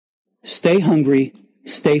Stay hungry,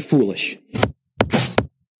 stay foolish.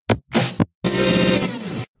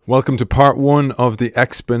 Welcome to part one of the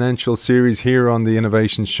Exponential series here on the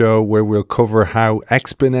Innovation Show, where we'll cover how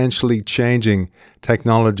exponentially changing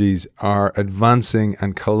technologies are advancing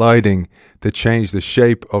and colliding to change the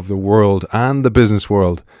shape of the world and the business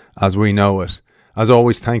world as we know it. As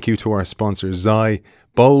always, thank you to our sponsor, Xi,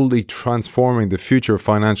 boldly transforming the future of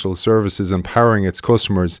financial services, empowering its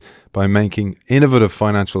customers by making innovative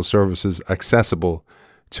financial services accessible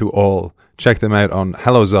to all. Check them out on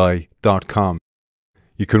helloxi.com.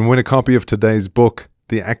 You can win a copy of today's book,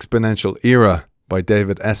 The Exponential Era by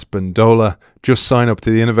David Espindola. Just sign up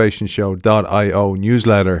to the innovationshow.io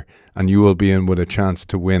newsletter and you will be in with a chance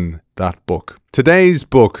to win that book. Today's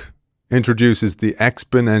book introduces the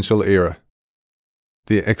exponential era.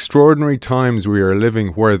 The extraordinary times we are living,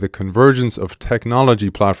 where the convergence of technology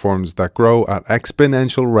platforms that grow at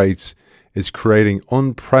exponential rates is creating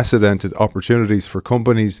unprecedented opportunities for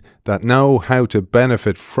companies that know how to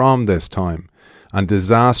benefit from this time, and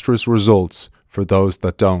disastrous results for those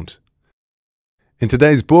that don't. In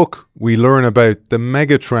today's book, we learn about the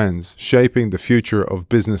megatrends shaping the future of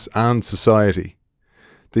business and society,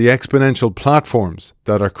 the exponential platforms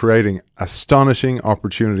that are creating astonishing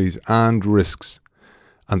opportunities and risks,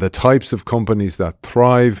 and the types of companies that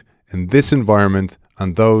thrive in this environment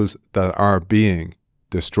and those that are being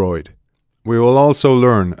destroyed. We will also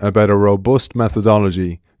learn about a robust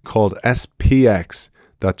methodology called SPX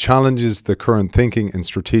that challenges the current thinking in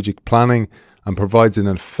strategic planning and provides an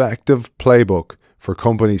effective playbook for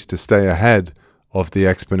companies to stay ahead of the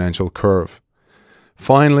exponential curve.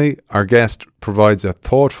 Finally, our guest provides a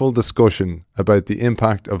thoughtful discussion about the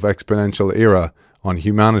impact of exponential era on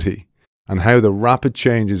humanity, and how the rapid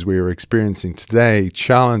changes we are experiencing today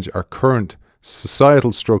challenge our current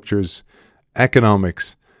societal structures,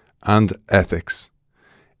 economics, and ethics.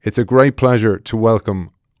 It's a great pleasure to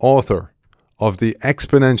welcome author of The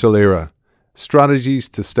Exponential Era, Strategies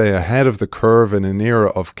to Stay Ahead of the Curve in an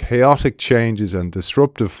Era of Chaotic Changes and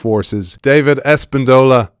Disruptive Forces, David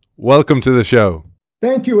Espindola. Welcome to the show.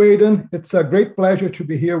 Thank you, Aidan. It's a great pleasure to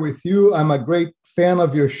be here with you. I'm a great fan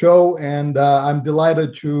of your show, and I'm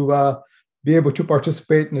delighted to be able to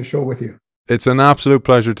participate in the show with you. It's an absolute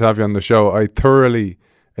pleasure to have you on the show. I thoroughly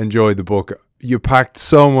enjoyed the book. You packed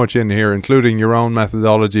so much in here, including your own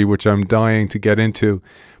methodology, which I'm dying to get into.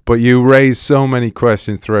 But you raise so many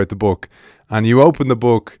questions throughout the book. And you open the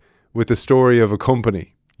book with the story of a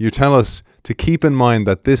company. You tell us to keep in mind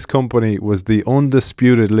that this company was the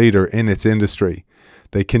undisputed leader in its industry.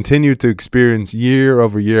 They continued to experience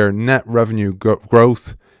year-over-year net revenue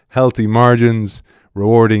growth, healthy margins,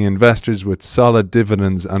 rewarding investors with solid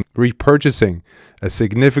dividends, and repurchasing a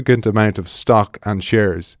significant amount of stock and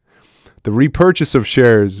shares. The repurchase of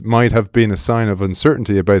shares might have been a sign of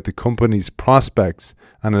uncertainty about the company's prospects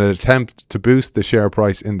and an attempt to boost the share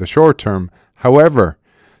price in the short term. However,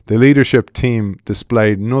 the leadership team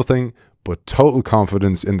displayed nothing but total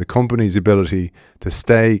confidence in the company's ability to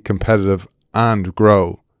stay competitive and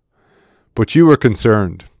grow. But you were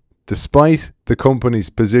concerned. Despite the company's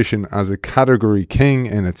position as a category king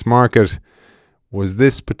in its market, was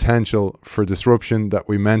this potential for disruption that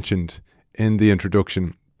we mentioned in the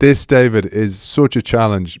introduction. This, David, is such a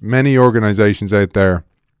challenge. Many organizations out there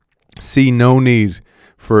see no need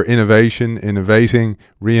for innovation, innovating,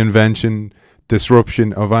 reinvention,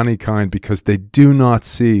 disruption of any kind, because they do not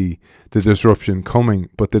see the disruption coming.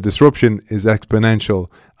 But the disruption is exponential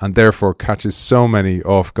and therefore catches so many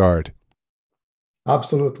off guard.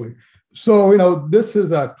 Absolutely. So, this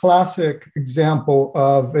is a classic example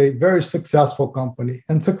of a very successful company.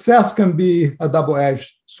 And success can be a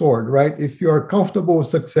double-edged sword, right? If you're comfortable with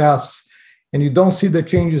success and you don't see the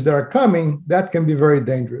changes that are coming, that can be very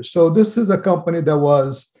dangerous. So this is a company that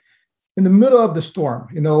was in the middle of the storm,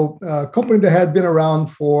 a company that had been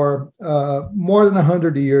around for more than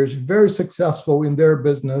 100 years, very successful in their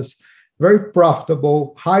business, very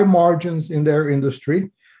profitable, high margins in their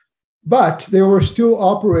industry. But they were still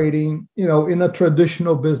operating, in a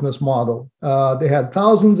traditional business model. They had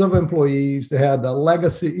thousands of employees. They had a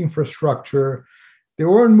legacy infrastructure. They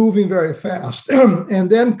weren't moving very fast. And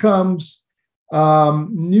then comes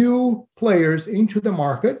new players into the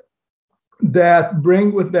market that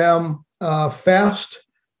bring with them fast,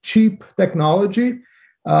 cheap technology,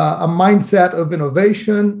 a mindset of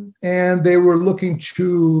innovation, and they were looking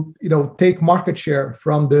to, take market share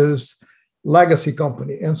from this legacy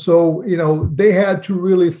company. And so, they had to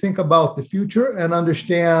really think about the future and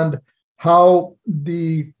understand how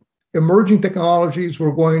the emerging technologies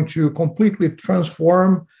were going to completely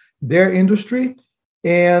transform their industry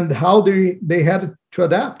and how they had to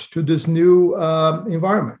adapt to this new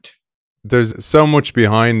environment. There's so much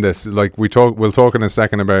behind this. Like we'll talk in a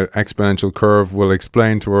second about exponential curve. We'll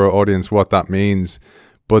explain to our audience what that means.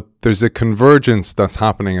 But there's a convergence that's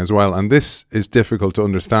happening as well. And this is difficult to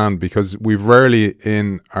understand because we've rarely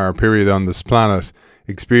in our period on this planet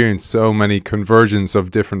experienced so many convergence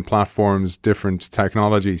of different platforms, different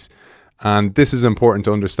technologies. And this is important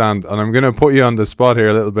to understand. And I'm going to put you on the spot here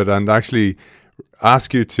a little bit and actually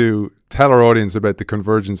ask you to tell our audience about the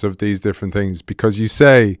convergence of these different things, because you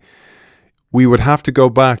say we would have to go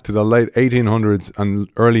back to the late 1800s and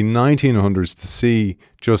early 1900s to see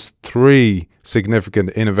just 3 significant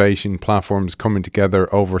innovation platforms coming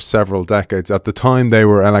together over several decades. At the time, they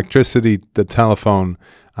were electricity, the telephone,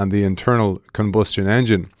 and the internal combustion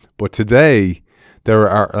engine. But today, there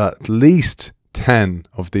are at least 10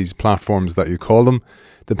 of these platforms that you call them,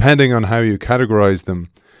 depending on how you categorize them,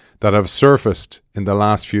 that have surfaced in the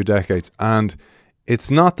last few decades. And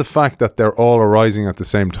it's not the fact that they're all arising at the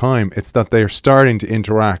same time. It's that they're starting to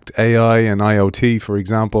interact. AI and IoT, for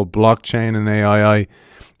example, blockchain and AI,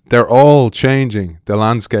 they're all changing the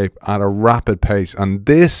landscape at a rapid pace. And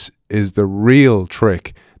this is the real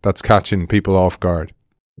trick that's catching people off guard.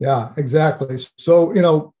 Yeah, exactly. So,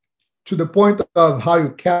 to the point of how you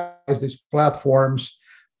categorize these platforms,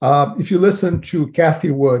 if you listen to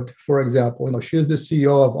Kathy Wood, for example, she's the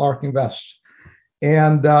CEO of ARK Invest.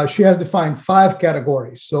 And she has defined 5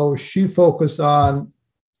 categories. So she focused on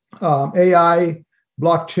AI,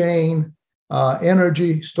 blockchain,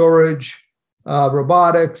 energy storage,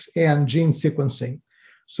 robotics, and gene sequencing.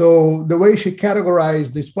 So the way she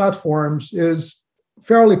categorized these platforms is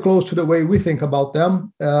fairly close to the way we think about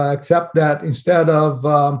them, except that instead of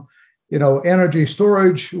energy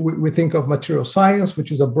storage, we think of material science,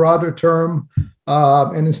 which is a broader term.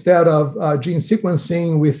 And instead of gene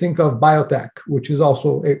sequencing, we think of biotech, which is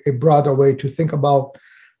also a broader way to think about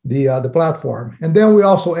the platform. And then we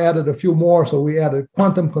also added a few more. So we added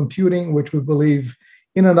quantum computing, which we believe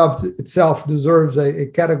in and of itself deserves a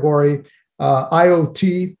category.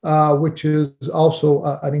 IoT, which is also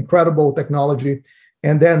an incredible technology.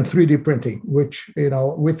 And then 3D printing, which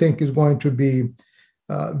we think is going to be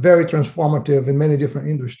very transformative in many different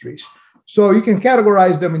industries. So you can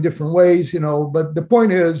categorize them in different ways, but the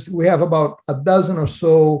point is we have about a dozen or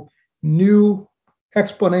so new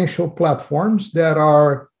exponential platforms that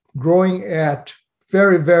are growing at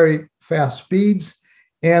very, very fast speeds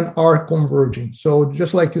and are converging. So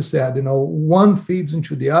just like you said, one feeds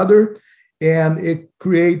into the other, and it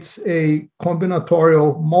creates a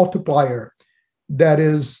combinatorial multiplier that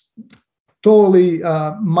is totally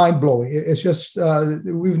mind-blowing. It's just,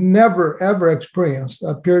 we've never, ever experienced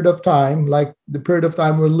a period of time like the period of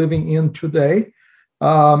time we're living in today.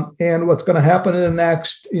 And what's going to happen in the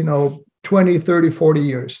next, 20, 30, 40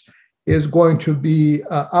 years is going to be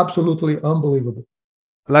absolutely unbelievable.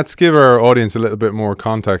 Let's give our audience a little bit more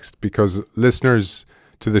context, because listeners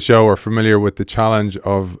to the show are familiar with the challenge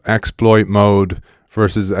of exploit mode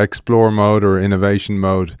versus explore mode or innovation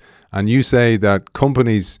mode. And you say that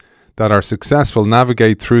companies that are successful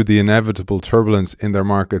navigate through the inevitable turbulence in their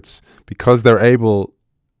markets because they're able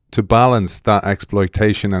to balance that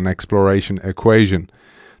exploitation and exploration equation.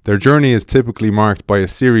 Their journey is typically marked by a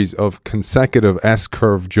series of consecutive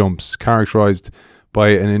S-curve jumps characterized by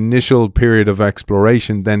an initial period of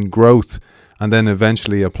exploration, then growth, and then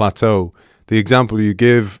eventually a plateau. The example you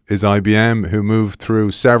give is IBM, who moved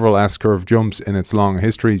through several S-curve jumps in its long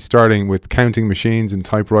history, starting with counting machines and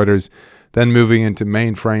typewriters, then moving into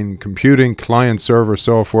mainframe computing, client-server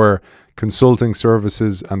software, consulting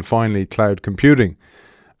services, and finally cloud computing.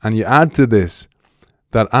 And you add to this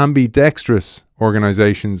that ambidextrous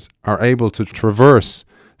organizations are able to traverse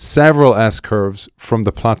several S-curves from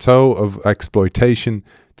the plateau of exploitation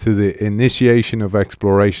to the initiation of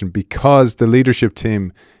exploration, because the leadership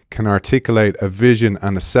team can articulate a vision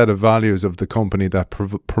and a set of values of the company that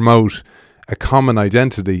promote a common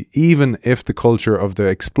identity, even if the culture of the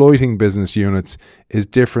exploiting business units is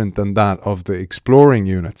different than that of the exploring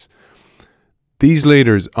units. These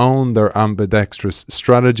leaders own their ambidextrous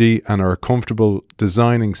strategy and are comfortable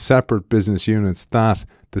designing separate business units that,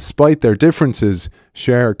 despite their differences,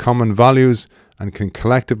 share common values and can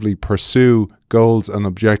collectively pursue goals and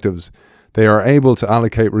objectives. They are able to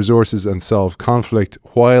allocate resources and solve conflict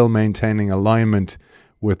while maintaining alignment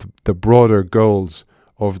with the broader goals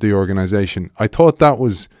of the organization. I thought that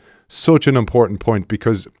was such an important point,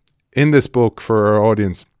 because in this book, for our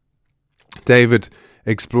audience, David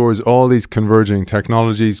explores all these converging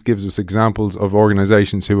technologies, gives us examples of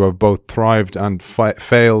organizations who have both thrived and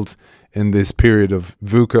failed in this period of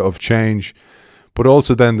VUCA, of change, but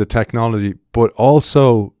also then the technology, but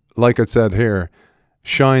also, like I said here,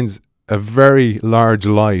 shines a very large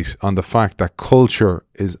light on the fact that culture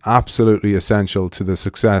is absolutely essential to the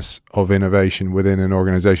success of innovation within an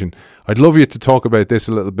organization. I'd love you to talk about this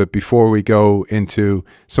a little bit before we go into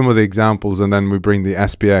some of the examples and then we bring the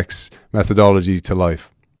SPX methodology to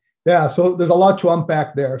life. Yeah, so there's a lot to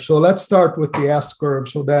unpack there. So let's start with the S curve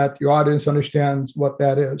so that your audience understands what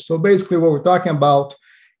that is. So basically what we're talking about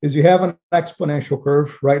is you have an exponential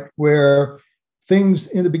curve, right, where things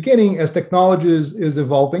in the beginning, as technology is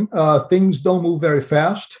evolving, things don't move very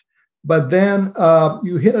fast, but then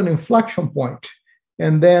you hit an inflection point,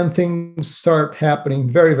 and then things start happening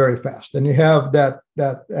very, very fast. And you have that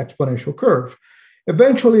exponential curve.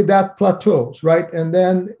 Eventually, that plateaus, right? And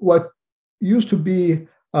then what used to be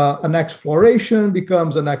an exploration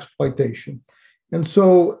becomes an exploitation. And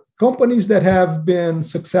so companies that have been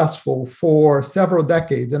successful for several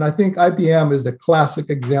decades, and I think IBM is the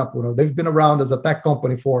classic example. You know, they've been around as a tech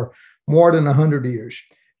company for more than 100 years.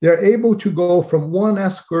 They're able to go from one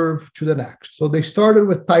S curve to the next. So they started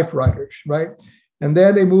with typewriters, right? And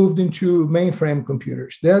then they moved into mainframe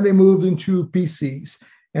computers. Then they moved into PCs.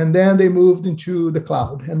 And then they moved into the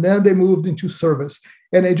cloud. And then they moved into service.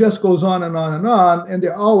 And it just goes on and on and on. And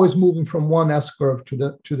they're always moving from one S curve to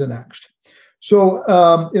the next. So,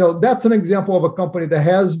 that's an example of a company that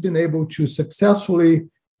has been able to successfully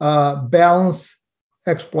balance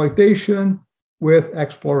exploitation with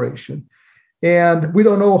exploration. And we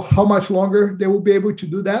don't know how much longer they will be able to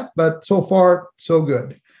do that, but so far, so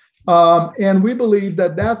good. And we believe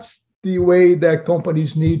that that's the way that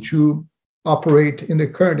companies need to operate in the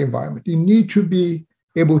current environment. You need to be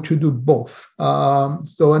able to do both.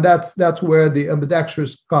 And that's where the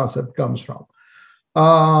ambidextrous concept comes from.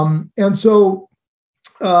 And so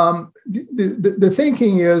the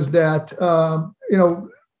thinking is that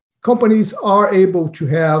companies are able to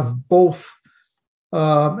have both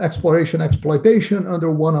exploration, exploitation under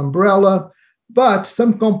one umbrella, but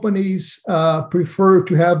some companies prefer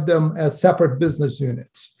to have them as separate business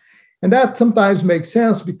units. And that sometimes makes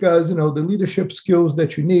sense because the leadership skills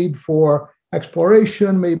that you need for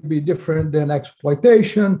exploration may be different than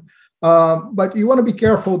exploitation. But you want to be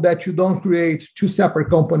careful that you don't create two separate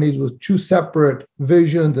companies with two separate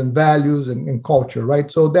visions and values and culture,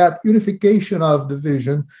 right? So that unification of the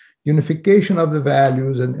vision, unification of the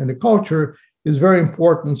values and the culture is very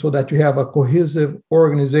important so that you have a cohesive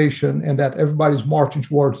organization and that everybody's marching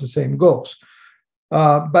towards the same goals.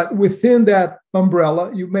 But within that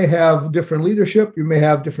umbrella, you may have different leadership, you may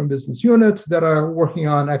have different business units that are working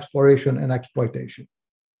on exploration and exploitation.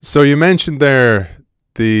 So you mentioned there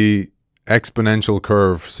the exponential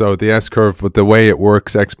curve, so the S curve, but the way it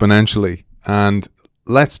works exponentially. And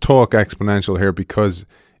let's talk exponential here because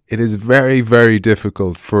it is very, very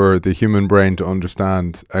difficult for the human brain to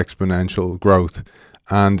understand exponential growth.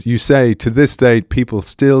 And you say to this date, people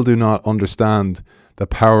still do not understand the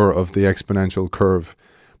power of the exponential curve.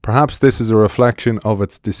 Perhaps this is a reflection of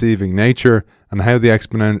its deceiving nature and how the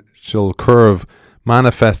exponential curve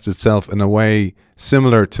manifests itself in a way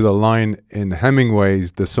similar to the line in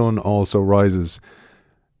Hemingway's "The Sun Also Rises,"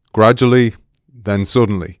 gradually, then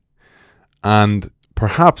suddenly. And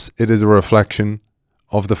perhaps it is a reflection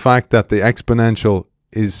of the fact that the exponential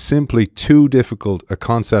is simply too difficult a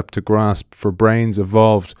concept to grasp for brains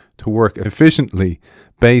evolved to work efficiently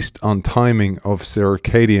based on timing of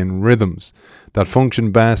circadian rhythms that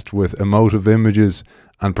function best with emotive images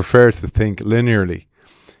and prefer to think linearly.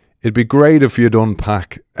 It'd be great if you'd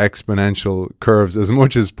unpack exponential curves as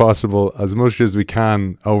much as possible, as much as we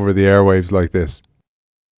can over the airwaves like this.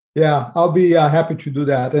 Yeah, I'll be happy to do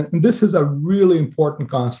that. And this is a really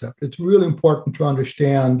important concept. It's really important to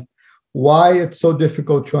understand why it's so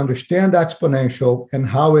difficult to understand exponential and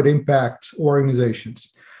how it impacts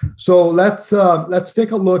organizations. So let's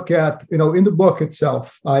take a look at, in the book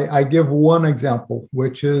itself, I give one example,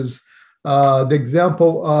 which is the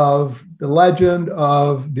example of the legend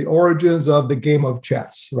of the origins of the game of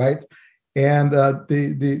chess, right? And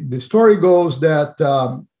the story goes that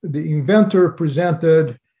the inventor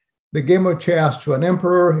presented the game of chess to an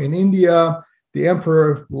emperor in India. The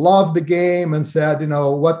emperor loved the game and said,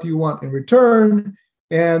 what do you want in return?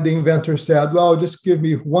 And the inventor said, well, just give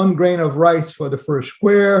me 1 grain of rice for the first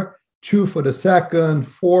square, 2 for the second,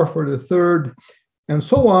 4 for the third, and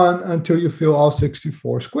so on until you fill all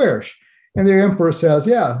 64 squares. And the emperor says,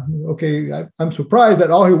 yeah, okay, I'm surprised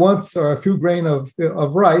that all he wants are a few grain of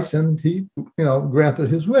rice, and he, granted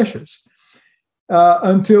his wishes.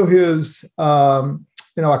 Until his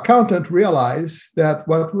accountant realized that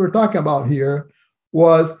what we were talking about here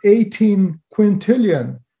was 18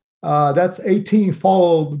 quintillion. That's 18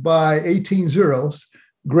 followed by 18 zeros,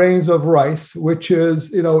 grains of rice, which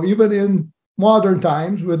is, even in modern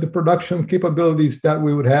times, with the production capabilities that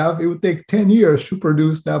we would have, it would take 10 years to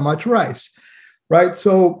produce that much rice, right?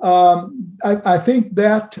 So I think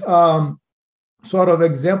that sort of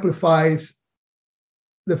exemplifies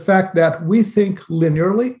the fact that we think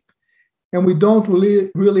linearly and we don't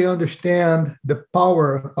really understand the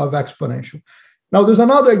power of exponential. Now, there's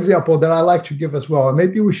another example that I like to give as well.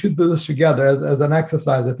 Maybe we should do this together as an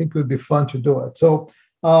exercise. I think it would be fun to do it. So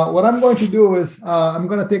what I'm going to do is I'm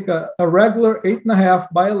going to take a regular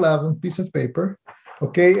 8.5 by 11 piece of paper,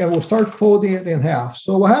 okay, and we'll start folding it in half.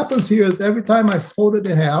 So what happens here is every time I fold it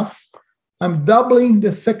in half, I'm doubling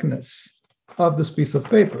the thickness of this piece of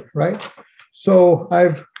paper, right? So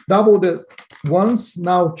I've doubled it once,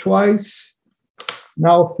 now twice,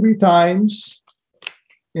 now 3 times,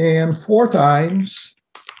 and 4 times,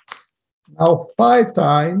 now 5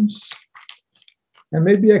 times, and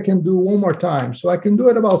maybe I can do one more time. So I can do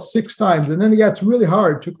it about 6 times, and then it gets really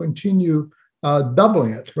hard to continue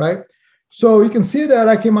doubling it, right? So you can see that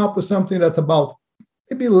I came up with something that's about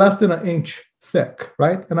maybe less than an inch thick,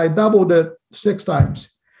 right? And I doubled it 6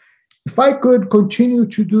 times. If I could continue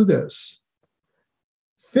to do this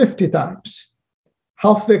 50 times,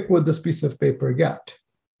 how thick would this piece of paper get?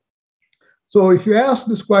 So if you ask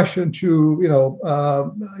this question to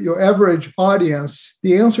your average audience,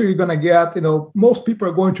 the answer you're going to get, most people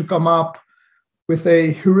are going to come up with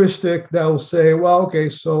a heuristic that will say, well, okay,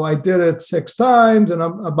 so I did it 6 times and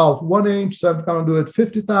I'm about 1 inch, so I'm going to do it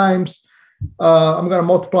 50 times. I'm going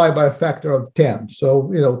to multiply by a factor of 10.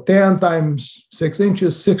 So 10 times 6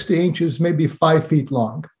 inches, 60 inches, maybe 5 feet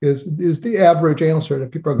long is the average answer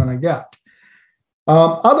that people are going to get.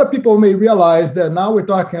 Other people may realize that now we're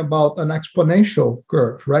talking about an exponential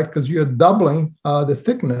curve, right? Because you're doubling the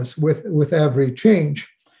thickness with every change.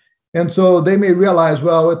 And so they may realize,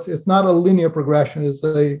 well, it's not a linear progression, it's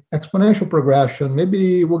an exponential progression.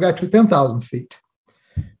 Maybe we'll get to 10,000 feet.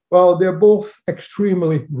 Well, they're both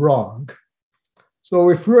extremely wrong. So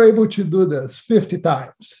if we're able to do this 50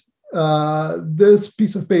 times, this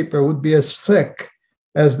piece of paper would be as thick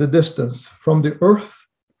as the distance from the Earth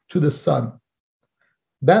to the sun.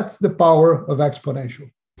 That's the power of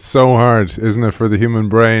exponential. It's so hard, isn't it, for the human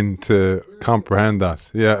brain to comprehend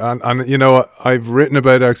that? Yeah, and I've written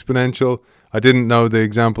about exponential. I didn't know the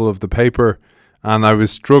example of the paper, and I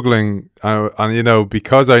was struggling. And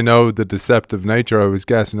because I know the deceptive nature, I was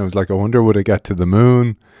guessing. I was like, I wonder would it get to the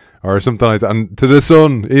moon or something like that, and to the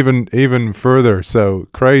sun, even further. So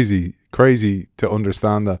crazy to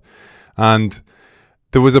understand that. And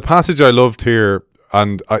there was a passage I loved here.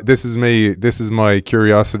 And this is my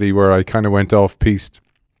curiosity where I kind of went off piste.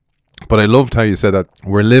 But I loved how you said that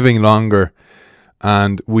we're living longer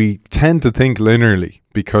and we tend to think linearly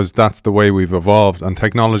because that's the way we've evolved, and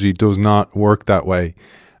technology does not work that way.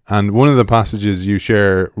 And one of the passages you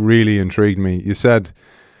share really intrigued me. You said,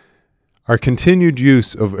 our continued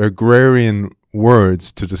use of agrarian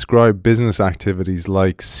words to describe business activities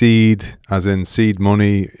like seed, as in seed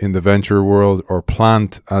money in the venture world, or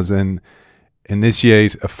plant, as in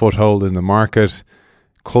initiate a foothold in the market,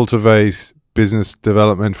 cultivate, business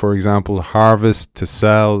development, for example, harvest, to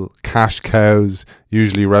sell, cash cows,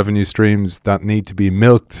 usually revenue streams that need to be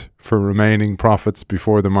milked for remaining profits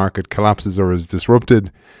before the market collapses or is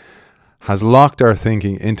disrupted, has locked our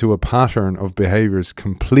thinking into a pattern of behaviors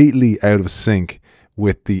completely out of sync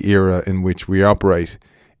with the era in which we operate.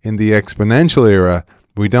 In the exponential era,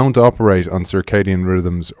 we don't operate on circadian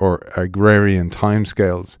rhythms or agrarian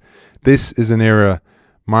timescales. This is an era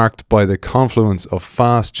marked by the confluence of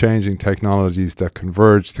fast-changing technologies that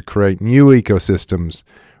converge to create new ecosystems,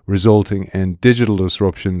 resulting in digital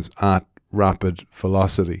disruptions at rapid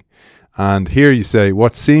velocity. And here you say,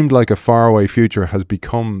 what seemed like a faraway future has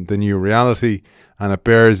become the new reality, and it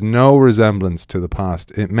bears no resemblance to the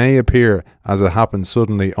past. It may appear, as it happened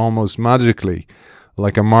suddenly, almost magically,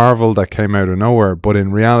 like a marvel that came out of nowhere, but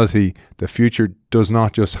in reality, the future does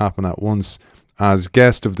not just happen at once. As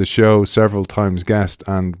guest of the show, several times guest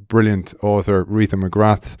and brilliant author Retha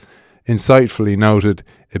McGrath insightfully noted,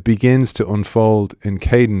 it begins to unfold in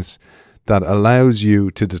cadence that allows you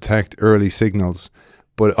to detect early signals,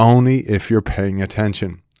 but only if you're paying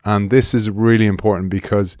attention. And this is really important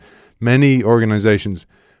because many organizations,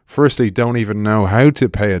 firstly, don't even know how to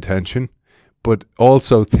pay attention, but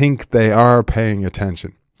also think they are paying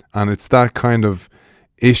attention. And it's that kind of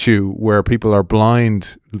issue where people are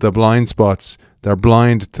blind, the blind spots. They're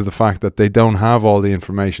blind to the fact that they don't have all the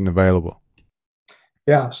information available.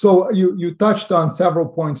 Yeah, so you touched on several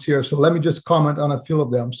points here. So let me just comment on a few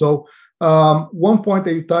of them. So one point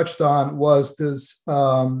that you touched on was this,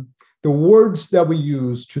 the words that we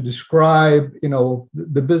use to describe,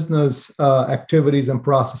 the business activities and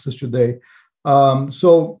processes today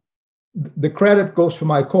So the credit goes to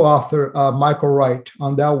my co-author, Michael Wright,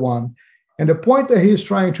 on that one. And the point that he's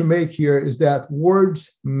trying to make here is that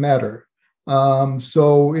words matter.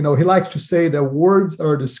 So, he likes to say that words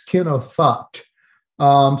are the skin of thought.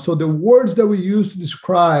 So the words that we use to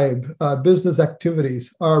describe business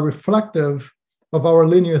activities are reflective of our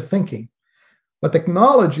linear thinking. But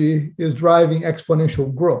technology is driving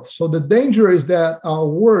exponential growth. So the danger is that our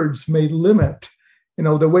words may limit,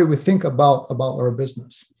 the way we think about our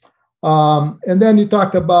business. And then you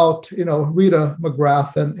talked about, Rita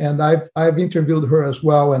McGrath, and I've interviewed her as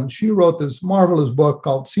well, and she wrote this marvelous book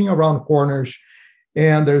called Seeing Around Corners.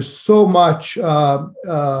 And there's so much,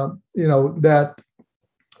 that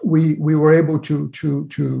we were able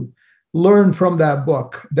to learn from that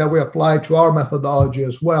book that we apply to our methodology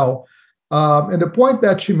as well. And the point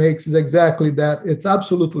that she makes is exactly that it's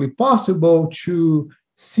absolutely possible to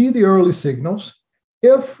see the early signals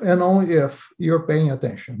if and only if you're paying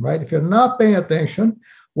attention, right? If you're not paying attention,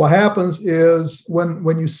 what happens is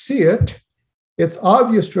when you see it, it's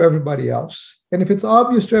obvious to everybody else. And if it's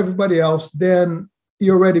obvious to everybody else, then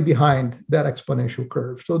you're already behind that exponential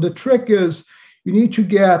curve. So the trick is you need to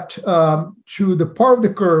get to the part of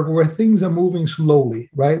the curve where things are moving slowly,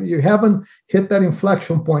 right? You haven't hit that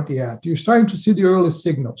inflection point yet. You're starting to see the early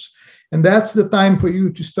signals. And that's the time for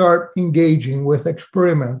you to start engaging with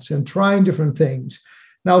experiments and trying different things.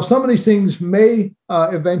 Now, some of these things may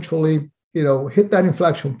eventually, hit that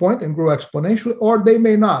inflection point and grow exponentially, or they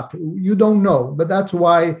may not. You don't know, but that's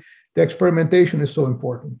why the experimentation is so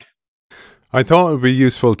important. I thought it would be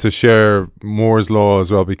useful to share Moore's law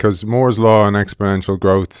as well, because Moore's law and exponential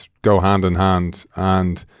growth go hand in hand.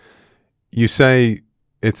 And you say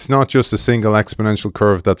it's not just a single exponential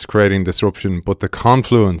curve that's creating disruption, but the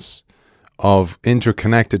confluence of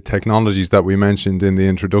interconnected technologies that we mentioned in the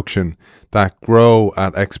introduction that grow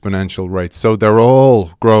at exponential rates. So they're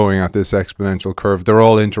all growing at this exponential curve. They're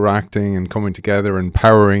all interacting and coming together and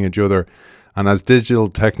powering each other. And as digital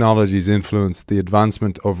technologies influence the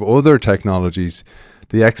advancement of other technologies,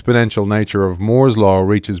 the exponential nature of Moore's law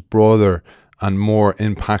reaches broader and more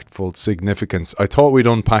impactful significance. I thought we'd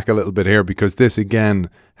unpack a little bit here because this, again,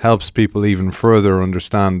 helps people even further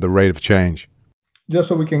understand the rate of change. Just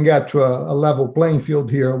so we can get to a level playing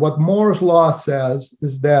field here, what Moore's law says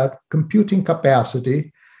is that computing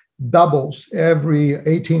capacity doubles every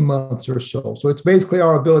 18 months or so. So it's basically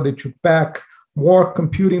our ability to pack more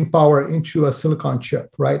computing power into a silicon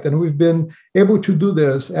chip, right? And we've been able to do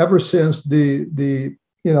this ever since the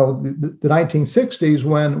 1960s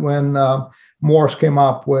when Morse came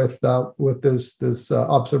up with this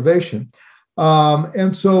observation.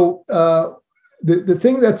 And so the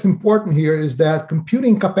thing that's important here is that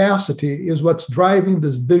computing capacity is what's driving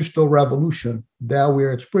this digital revolution that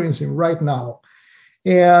we're experiencing right now.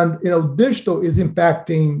 And digital is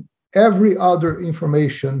impacting every other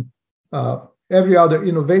every other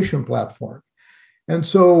innovation platform. And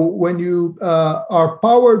so when you are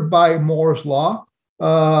powered by Moore's law,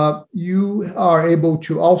 you are able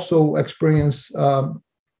to also experience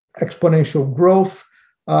exponential growth,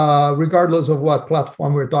 regardless of what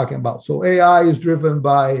platform we're talking about. So AI is driven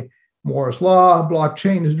by Moore's law,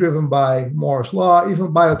 blockchain is driven by Moore's law,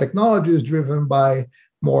 even biotechnology is driven by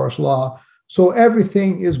Moore's law. So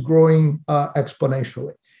everything is growing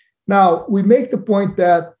exponentially. Now, we make the point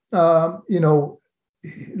that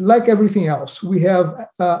like everything else, we have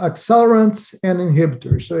accelerants and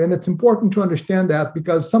inhibitors. So, and it's important to understand that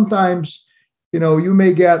because sometimes, you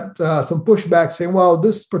may get some pushback saying, well,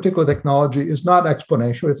 this particular technology is not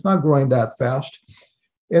exponential. It's not growing that fast.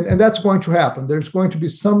 And that's going to happen. There's going to be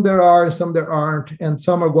some there are and some there aren't, and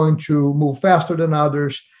some are going to move faster than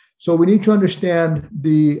others. So we need to understand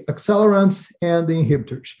the accelerants and the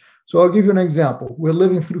inhibitors. So I'll give you an example. We're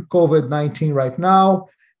living through COVID-19 right now.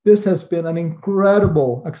 This has been an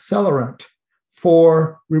incredible accelerant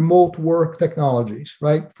for remote work technologies,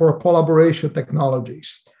 right? For collaboration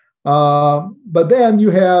technologies. But then you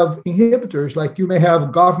have inhibitors, like you may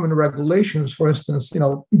have government regulations. For instance,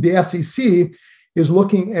 the SEC is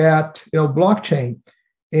looking at, blockchain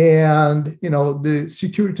and, the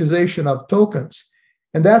securitization of tokens.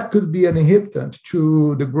 And that could be an inhibitant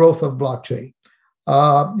to the growth of blockchain.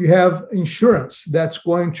 You have insurance that's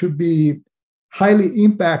going to be highly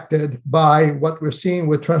impacted by what we're seeing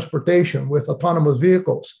with transportation, with autonomous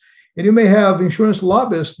vehicles. And you may have insurance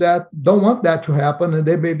lobbyists that don't want that to happen, and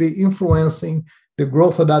they may be influencing the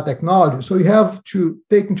growth of that technology. So you have to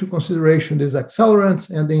take into consideration these accelerants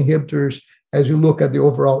and the inhibitors as you look at the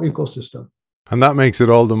overall ecosystem. And that makes it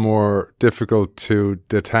all the more difficult to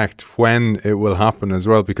detect when it will happen as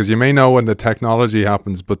well, because you may know when the technology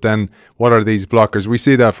happens, but then what are these blockers? We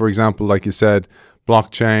see that, for example, like you said,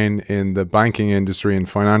 blockchain in the banking industry and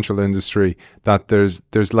financial industry, that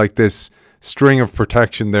there's like this string of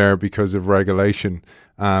protection there because of regulation.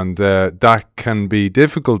 And that can be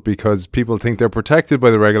difficult because people think they're protected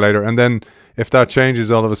by the regulator. And then if that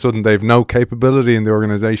changes, all of a sudden they've no capability in the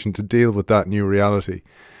organization to deal with that new reality.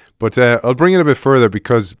 But I'll bring it a bit further,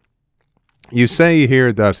 because you say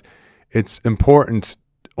here that it's important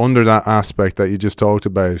under that aspect that you just talked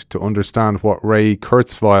about to understand what Ray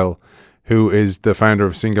Kurzweil, who is the founder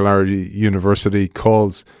of Singularity University,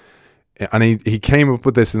 calls, and he came up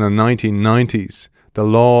with this in the 1990s, the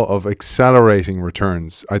law of accelerating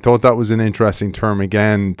returns. I thought that was an interesting term,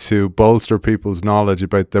 again, to bolster people's knowledge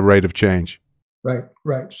about the rate of change. Right,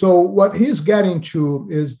 right. So what he's getting to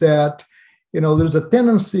is that, there's a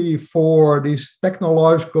tendency for these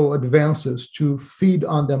technological advances to feed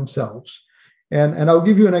on themselves. And I'll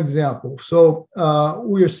give you an example. So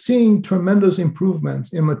we're seeing tremendous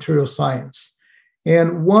improvements in material science.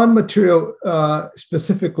 And one material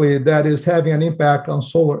specifically that is having an impact on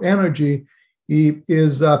solar energy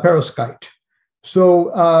is perovskite.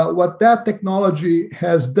 So what that technology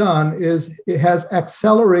has done is it has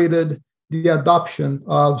accelerated the adoption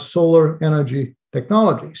of solar energy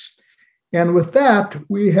technologies. And with that,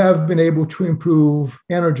 we have been able to improve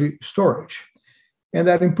energy storage. And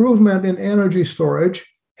that improvement in energy storage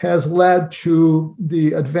has led to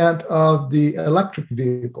the advent of the electric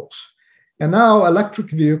vehicles. And now electric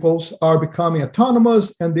vehicles are becoming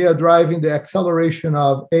autonomous, and they are driving the acceleration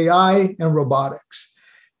of AI and robotics.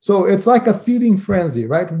 So it's like a feeding frenzy,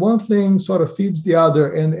 right? One thing sort of feeds the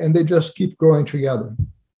other, and they just keep growing together.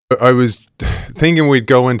 I was thinking we'd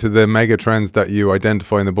go into the mega trends that you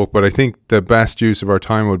identify in the book, but I think the best use of our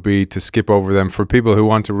time would be to skip over them for people who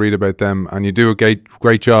want to read about them. And you do a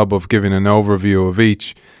great job of giving an overview of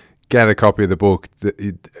each. Get a copy of the book.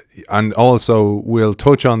 And also, we'll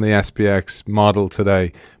touch on the SPX model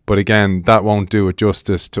today. But again, that won't do it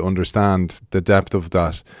justice to understand the depth of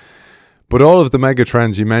that. But all of the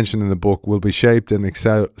megatrends you mentioned in the book will be shaped and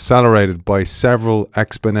accelerated by several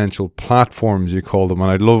exponential platforms, you call them, and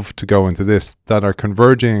I'd love to go into this, that are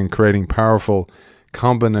converging and creating powerful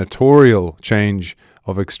combinatorial change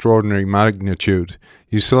of extraordinary magnitude.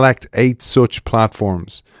 You select 8 such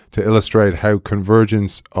platforms to illustrate how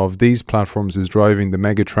convergence of these platforms is driving the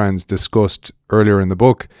megatrends discussed earlier in the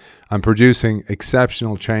book and producing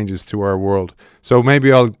exceptional changes to our world. So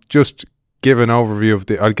maybe I'll just give an overview of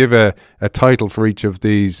I'll give a title for each of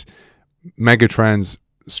these megatrends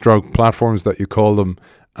stroke platforms that you call them,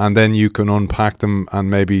 and then you can unpack them and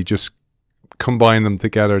maybe just combine them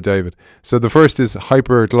together, David. So the first is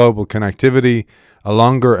hyper global connectivity, a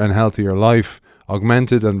longer and healthier life,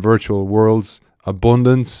 augmented and virtual worlds,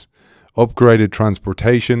 abundance, upgraded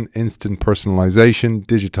transportation, instant personalization,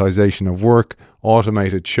 digitization of work,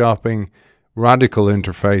 automated shopping, radical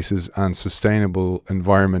interfaces, and sustainable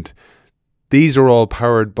environment. These are all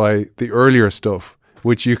powered by the earlier stuff,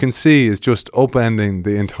 which you can see is just upending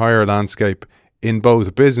the entire landscape in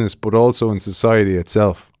both business, but also in society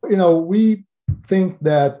itself. We think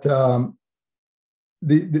that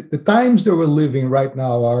the times that we're living right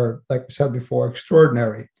now are, like I said before,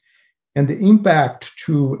 extraordinary. And the impact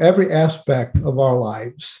to every aspect of our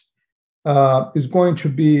lives is going to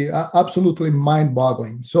be absolutely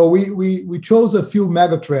mind-boggling. So we chose a few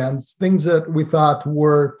megatrends, things that we thought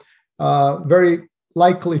were very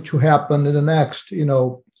likely to happen in the next,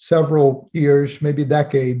 several years, maybe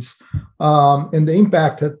decades, and the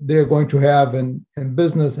impact that they're going to have in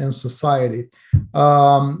business and society.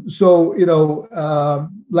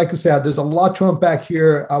 Like I said, there's a lot to unpack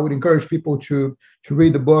here. I would encourage people to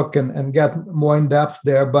read the book and get more in depth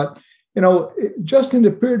there. But, just in the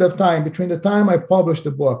period of time between the time I published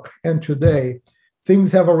the book and today,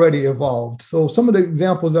 things have already evolved. So some of the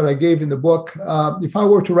examples that I gave in the book, if I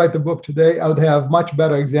were to write the book today, I would have much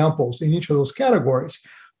better examples in each of those categories,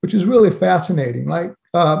 which is really fascinating. Like,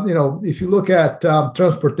 if you look at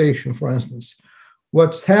transportation, for instance,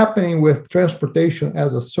 what's happening with transportation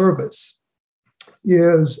as a service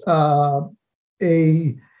is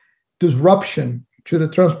a disruption to the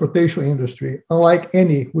transportation industry, unlike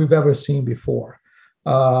any we've ever seen before.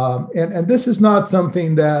 And this is not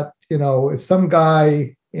something that, is some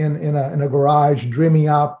guy in a garage dreaming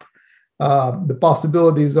up the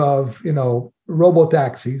possibilities of,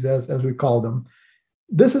 robo-taxis, as we call them.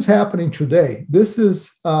 This is happening today. This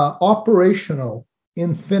is operational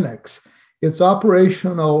in Phoenix. It's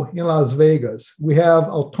operational in Las Vegas. We have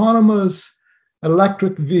autonomous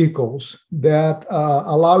electric vehicles that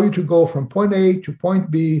allow you to go from point A to point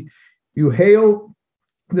B. You hail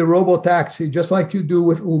the robo-taxi just like you do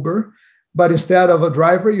with Uber, but instead of a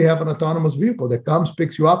driver, you have an autonomous vehicle that comes,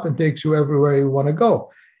 picks you up, and takes you everywhere you want to go.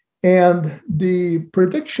 And the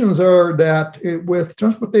predictions are that with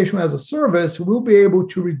transportation as a service, we'll be able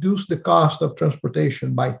to reduce the cost of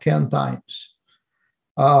transportation by 10 times.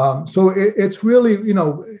 So it's really,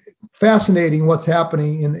 fascinating what's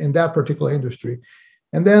happening in that particular industry.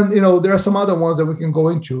 And then, there are some other ones that we can go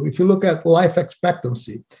into. If you look at life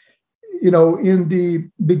expectancy, in the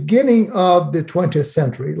beginning of the 20th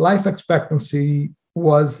century, life expectancy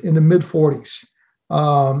was in the mid 40s.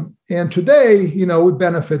 And today, we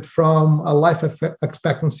benefit from a life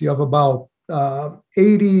expectancy of about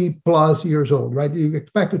 80 plus years old, right? You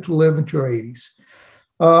expect to live into your 80s.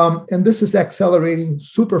 And this is accelerating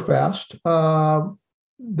super fast.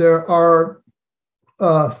 There are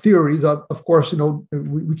theories, of course,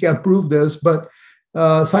 we can't prove this, but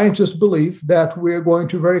scientists believe that we're going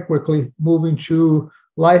to very quickly move into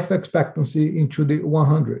life expectancy into the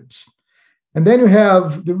 100s. And then you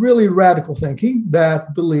have the really radical thinking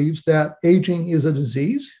that believes that aging is a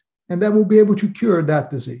disease and that we'll be able to cure that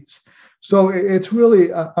disease. So it's really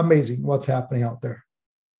amazing what's happening out there.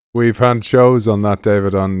 We've had shows on that,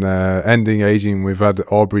 David, on ending aging. We've had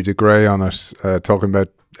Aubrey de Grey on it, talking about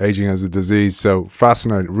aging as a disease. So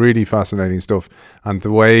fascinating, really fascinating stuff. And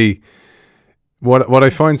the way, what I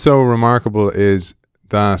find so remarkable is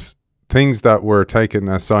that things that were taken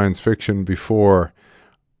as science fiction before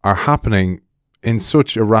are happening in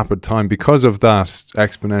such a rapid time because of that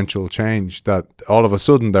exponential change, that all of a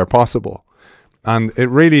sudden they're possible. And it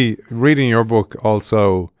really, reading your book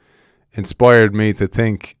also inspired me to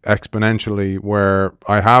think exponentially, where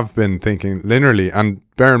I have been thinking linearly. And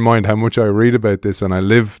bear in mind how much I read about this and I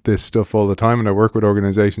live this stuff all the time and I work with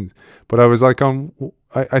organizations. But I was like,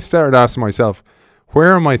 I started asking myself,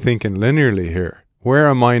 where am I thinking linearly here? Where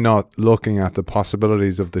am I not looking at the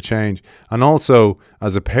possibilities of the change? And also,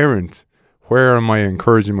 as a parent, where am I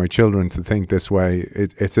encouraging my children to think this way?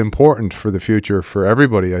 It's important for the future for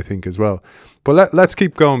everybody, I think, as well. But let's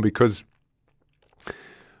keep going, because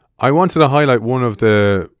I wanted to highlight one of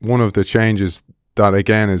the changes that,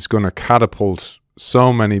 again, is going to catapult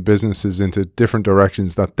so many businesses into different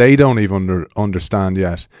directions that they don't even understand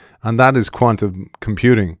yet. And that is quantum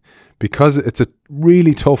computing. Because it's a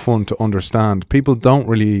really tough one to understand. People don't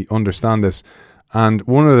really understand this. And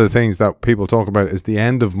one of the things that people talk about is the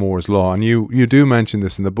end of Moore's Law. And you do mention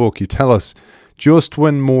this in the book. You tell us, just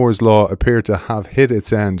when Moore's Law appeared to have hit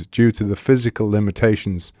its end due to the physical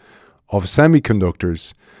limitations of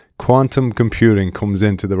semiconductors, quantum computing comes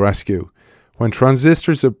into the rescue. When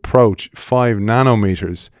transistors approach 5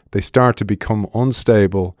 nanometers, they start to become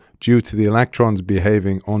unstable due to the electrons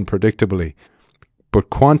behaving unpredictably. But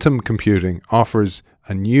quantum computing offers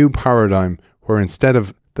a new paradigm where, instead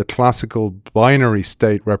of the classical binary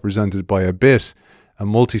state represented by a bit, a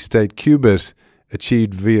multi-state qubit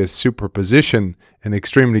achieved via superposition in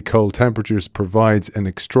extremely cold temperatures provides an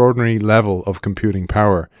extraordinary level of computing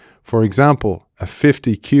power. For example, a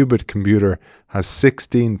 50-qubit computer has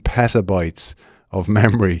 16 petabytes of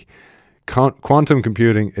memory. Quantum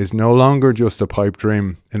computing is no longer just a pipe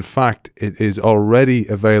dream. In fact, it is already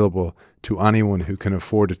available to anyone who can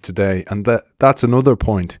afford it today. And that's another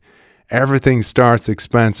point. Everything starts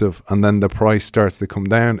expensive and then the price starts to come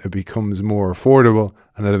down. It becomes more affordable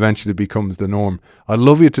and it eventually becomes the norm. I'd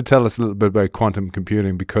love you to tell us a little bit about quantum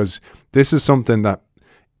computing, because this is something that,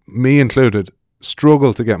 me included,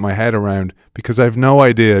 struggle to get my head around, because I have no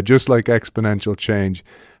idea, just like exponential change,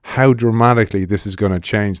 how dramatically this is going to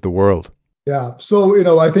change the world. Yeah.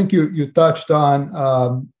 So, I think you touched on,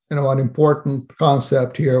 an important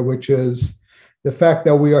concept here, which is the fact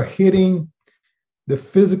that we are hitting the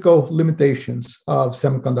physical limitations of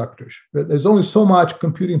semiconductors. There's only so much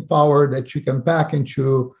computing power that you can pack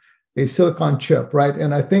into a silicon chip, right?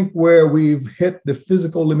 And I think where we've hit the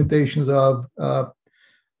physical limitations of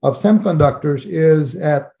semiconductors is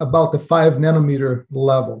at about the 5 nanometer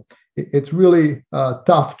level. It's really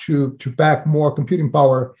tough to pack more computing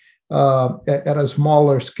power at a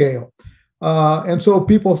smaller scale. And so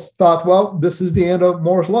people thought, well, this is the end of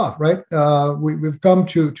Moore's Law, right? We've come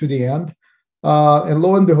to the end. And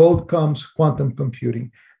lo and behold comes quantum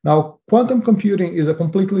computing. Now, quantum computing is a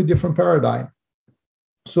completely different paradigm.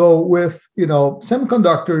 So with,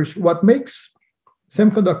 semiconductors, what makes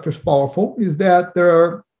semiconductors powerful is that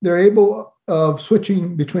they're able of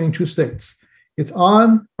switching between two states. It's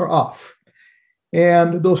on or off.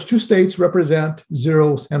 And those two states represent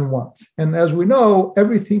zeros and ones. And as we know,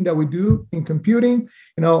 everything that we do in computing,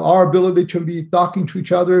 our ability to be talking to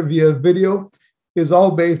each other via video is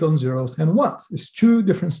all based on zeros and ones. It's two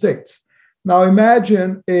different states. Now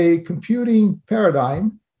imagine a computing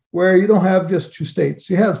paradigm where you don't have just two states,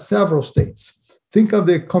 you have several states. Think of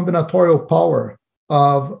the combinatorial power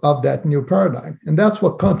of that new paradigm. And that's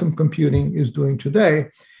what quantum computing is doing today.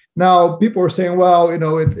 Now, people are saying, well,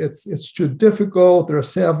 it's too difficult. There are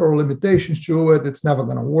several limitations to it. It's never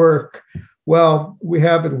going to work. Well, we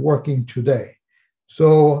have it working today.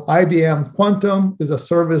 So IBM Quantum is a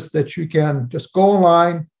service that you can just go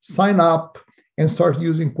online, sign up, and start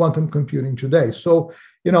using quantum computing today. So,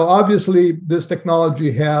 obviously, this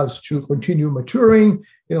technology has to continue maturing.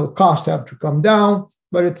 Costs have to come down,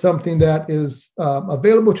 but it's something that is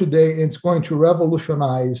available today, and it's going to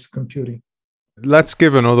revolutionize computing. Let's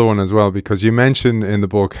give another one as well, because you mentioned in the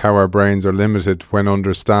book how our brains are limited when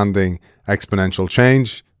understanding exponential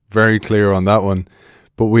change. Very clear on that one.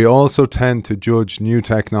 But we also tend to judge new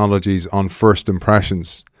technologies on first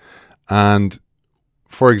impressions. And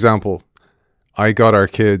for example, I got our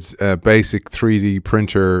kids a basic 3D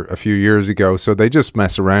printer a few years ago, so they just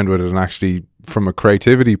mess around with it, and actually from a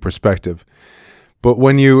creativity perspective. But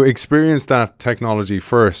when you experience that technology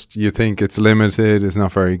first, you think it's limited, it's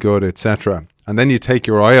not very good, etc. And then you take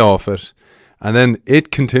your eye off it, and then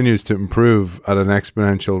it continues to improve at an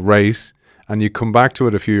exponential rate, and you come back to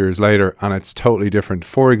it a few years later and it's totally different.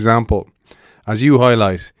 For example, as you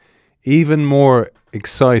highlight, even more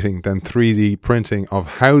exciting than 3D printing of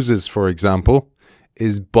houses, for example,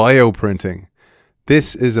 is bioprinting.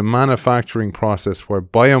 This is a manufacturing process where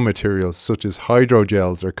biomaterials such as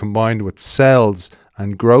hydrogels are combined with cells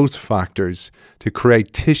and growth factors to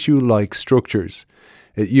create tissue-like structures.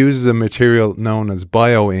 It uses a material known as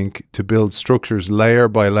bioink to build structures layer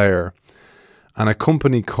by layer. And a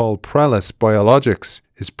company called Prellis Biologics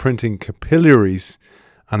is printing capillaries,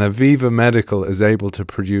 and Aviva Medical is able to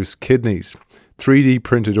produce kidneys. 3D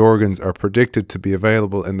printed organs are predicted to be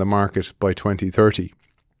available in the market by 2030.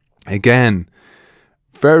 Again,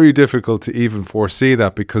 very difficult to even foresee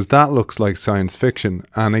that, because that looks like science fiction.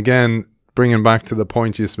 And again, bringing back to the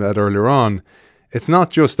point you said earlier on, it's not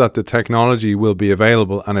just that the technology will be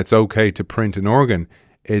available and it's okay to print an organ.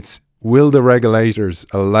 It's, will the regulators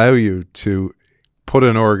allow you to put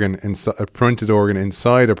an organ, a printed organ,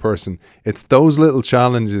 inside a person? It's those little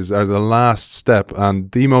challenges are the last step,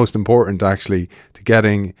 and the most important actually, to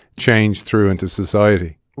getting change through into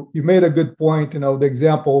society. You made a good point. The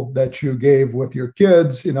example that you gave with your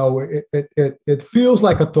kids, it feels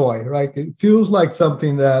like a toy, right? It feels like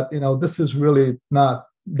something that, this is really not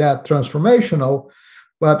that transformational.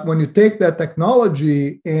 But when you take that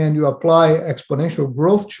technology and you apply exponential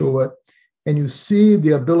growth to it, and you see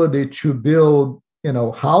the ability to build,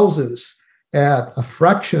 houses at a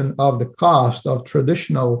fraction of the cost of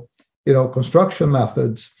traditional, construction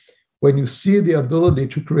methods, when you see the ability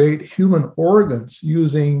to create human organs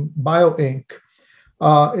using bioink,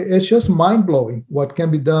 it's just mind-blowing what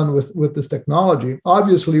can be done with this technology.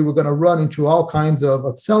 Obviously, we're going to run into all kinds of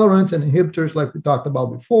accelerants and inhibitors like we talked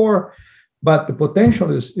about before, but the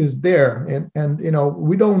potential is there. And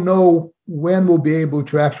we don't know when we'll be able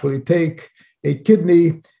to actually take a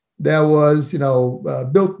kidney that was,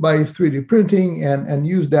 built by 3D printing and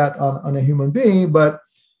use that on a human being. But,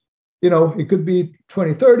 it could be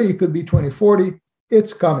 2030, it could be 2040.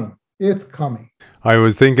 It's coming. It's coming. I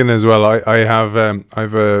was thinking as well, I have a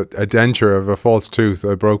denture of a false tooth.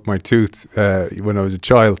 I broke my tooth when I was a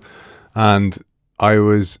child. And I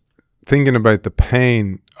was thinking about the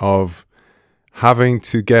pain of having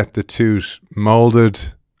to get the tooth molded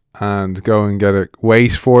and go and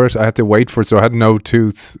wait for it. I had to wait for it, so I had no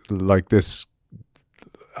tooth like this.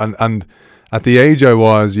 And at the age I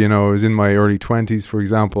was, I was in my early 20s, for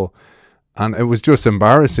example, and it was just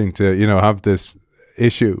embarrassing to, have this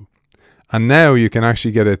issue. And now you can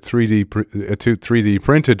actually get a tooth 3D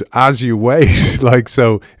printed as you wait.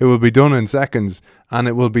 So it will be done in seconds and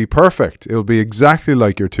it will be perfect. It will be exactly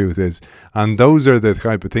like your tooth is. And those are the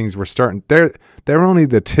type of things we're starting. They're only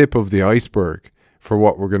the tip of the iceberg for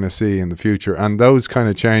what we're going to see in the future. And those kind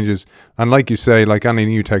of changes, and like you say, like any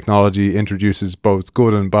new technology, introduces both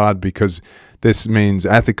good and bad, because this means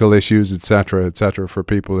ethical issues, etc., for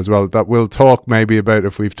people as well, that we'll talk maybe about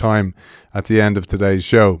if we've time at the end of today's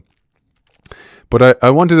show. But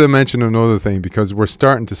I wanted to mention another thing, because we're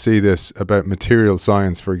starting to see this about material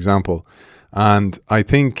science, for example. And I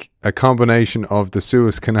think a combination of the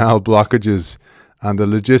Suez Canal blockages and the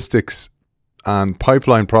logistics and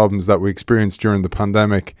pipeline problems that we experienced during the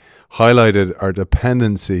pandemic highlighted our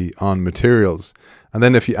dependency on materials. And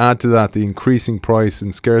then if you add to that the increasing price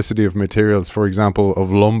and scarcity of materials, for example,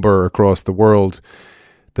 of lumber across the world,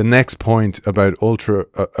 the next point about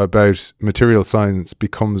about material science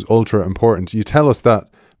becomes ultra important. You tell us that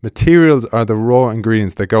materials are the raw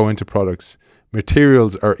ingredients that go into products.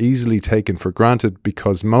 Materials are easily taken for granted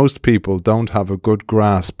because most people don't have a good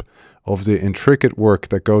grasp of the intricate work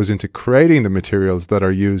that goes into creating the materials that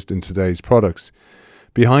are used in today's products.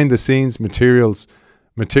 Behind the scenes, materials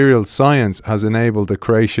science has enabled the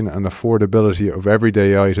creation and affordability of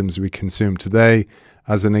everyday items we consume today.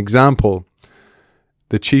 As an example,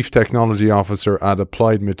 the Chief Technology Officer at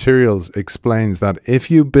Applied Materials explains that if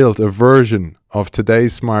you built a version of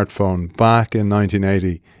today's smartphone back in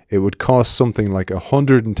 1980, it would cost something like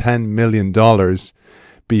 $110 million,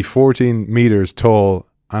 be 14 meters tall,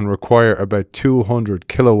 and require about 200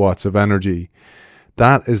 kilowatts of energy.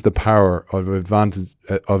 That is the power of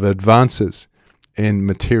advances in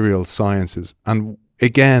material sciences. And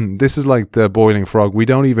again, this is like the boiling frog. We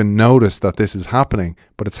don't even notice that this is happening,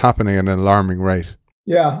 but it's happening at an alarming rate.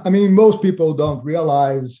 Yeah, I mean, most people don't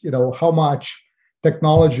realize, how much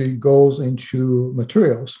technology goes into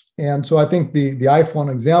materials. And so I think the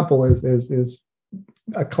iPhone example is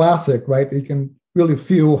a classic, right? You can really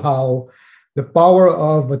feel how the power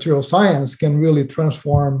of material science can really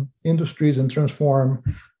transform industries and transform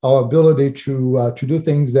our ability to do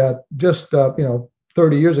things that just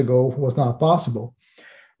 30 years ago was not possible.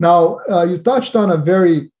 Now, you touched on a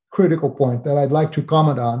very critical point that I'd like to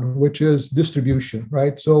comment on, which is distribution,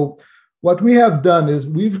 right? So what we have done is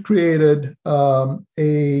we've created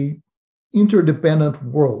a interdependent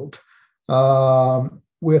world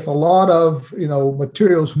with a lot of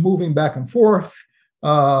materials moving back and forth,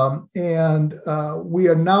 and we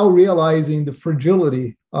are now realizing the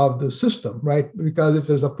fragility of the system, right? Because if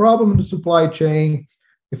there's a problem in the supply chain,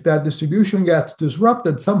 if that distribution gets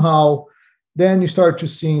disrupted somehow, then you start to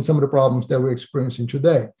see some of the problems that we're experiencing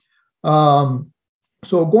today.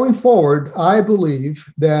 So going forward, I believe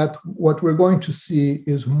that what we're going to see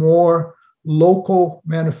is more local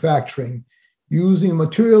manufacturing using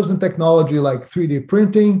materials and technology like 3D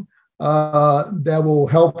printing that will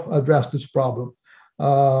help address this problem.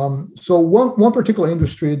 So one particular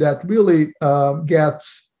industry that really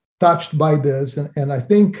gets touched by this, and I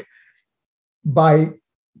think by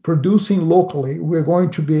producing locally, we're going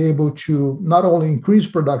to be able to not only increase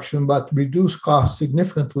production, but reduce costs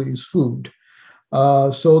significantly is food.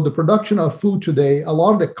 So the production of food today, a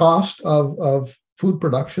lot of the cost of food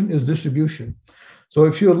production is distribution. So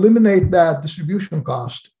if you eliminate that distribution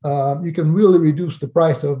cost, you can really reduce the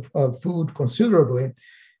price of food considerably.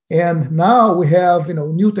 And now we have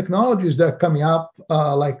new technologies that are coming up,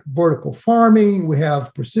 like vertical farming, we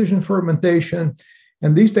have precision fermentation,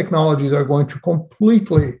 and these technologies are going to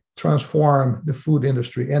completely transform the food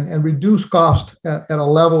industry and reduce cost at a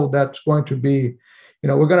level that's going to be,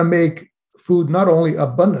 we're going to make food not only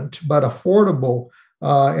abundant, but affordable.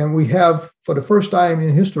 And we have, for the first time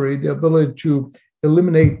in history, the ability to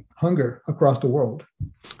eliminate hunger across the world.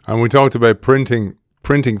 And we talked about printing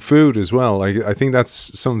food as well. I think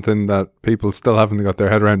that's something that people still haven't got their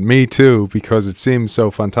head around. Me too, because it seems so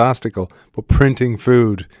fantastical. But printing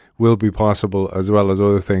food will be possible as well as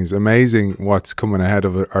other things. Amazing what's coming ahead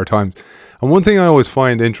of our times. And one thing I always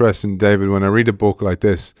find interesting, David, when I read a book like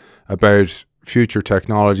this about future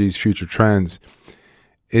technologies, future trends,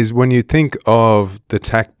 is when you think of the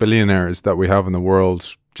tech billionaires that we have in the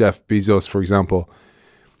world, Jeff Bezos, for example,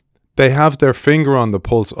 they have their finger on the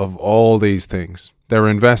pulse of all these things. They're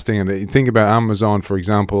investing in it. You think about Amazon, for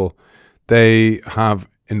example, they have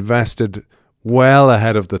invested well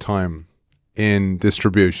ahead of the time in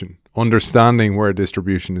distribution, understanding where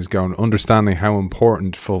distribution is going, understanding how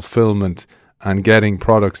important fulfillment and getting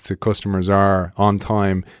products to customers are on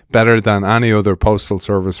time, better than any other postal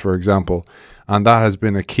service, for example. And that has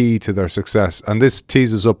been a key to their success. And this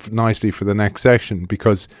tees us up nicely for the next section,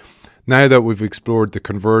 because now that we've explored the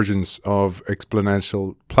convergence of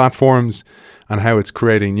exponential platforms and how it's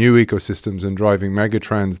creating new ecosystems and driving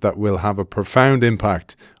megatrends that will have a profound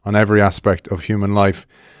impact on every aspect of human life,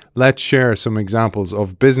 let's share some examples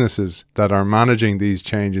of businesses that are managing these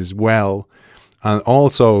changes well, and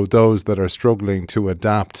also those that are struggling to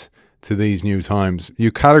adapt to these new times.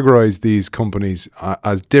 You categorize these companies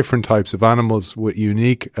as different types of animals with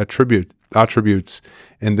unique attributes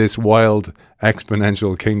in this wild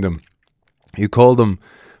exponential kingdom. You call them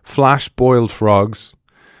flash-boiled frogs,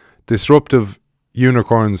 disruptive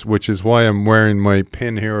unicorns, which is why I'm wearing my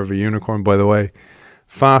pin here of a unicorn, by the way,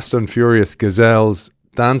 fast and furious gazelles,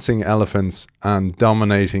 dancing elephants, and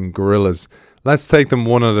dominating gorillas. Let's take them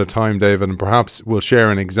one at a time, David, and perhaps we'll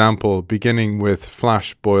share an example beginning with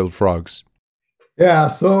flash-boiled frogs. Yeah,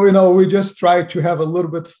 so we just try to have a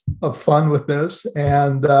little bit of fun with this,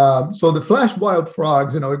 and so the flash boiled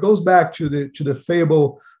frogs, it goes back to the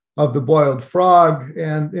fable of the boiled frog,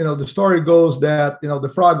 and the story goes that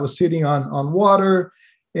the frog was sitting on water,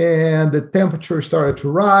 and the temperature started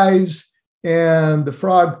to rise, and the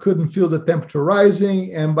frog couldn't feel the temperature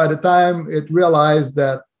rising, and by the time it realized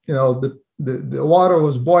that the water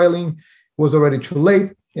was boiling, it was already too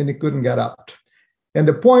late, and it couldn't get out. And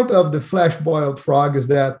the point of the flash boiled frog is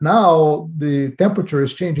that now the temperature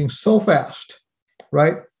is changing so fast,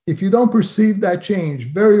 right? If you don't perceive that change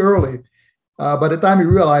very early, by the time you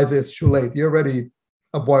realize it's too late, you're already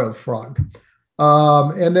a boiled frog.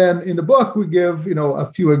 And then in the book, we give a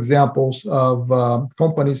few examples of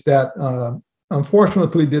companies that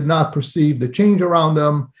unfortunately did not perceive the change around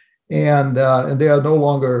them, and they are no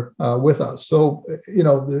longer with us. So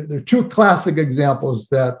there are two classic examples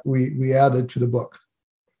that we added to the book.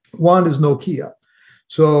 One is Nokia.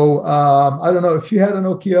 So I don't know if you had a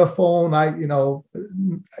Nokia phone.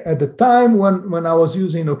 At the time when I was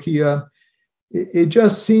using Nokia, it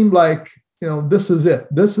just seemed like this is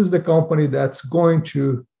it. This is the company that's going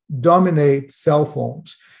to dominate cell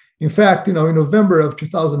phones. In fact, in November of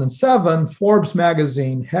 2007, Forbes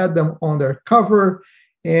magazine had them on their cover,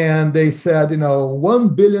 and they said,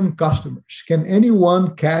 1 billion customers. Can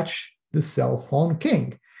anyone catch the cell phone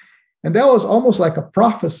king? And that was almost like a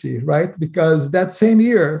prophecy, right? Because that same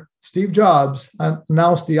year, Steve Jobs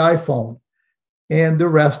announced the iPhone, and the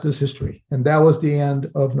rest is history. And that was the end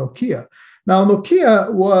of Nokia. Now,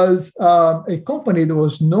 Nokia was a company that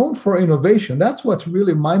was known for innovation. That's what's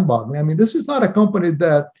really mind-boggling. I mean, this is not a company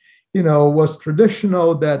that, was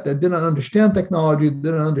traditional, that didn't understand technology,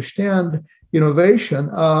 didn't understand innovation,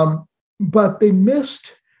 but they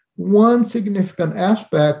missed one significant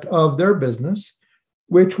aspect of their business,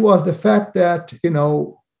 which was the fact that,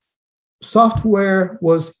 software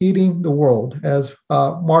was eating the world, as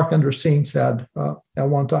Mark Anderson said at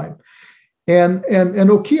one time. And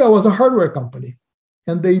Nokia was a hardware company,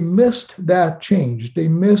 and they missed that change. They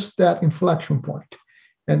missed that inflection point.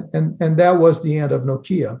 And that was the end of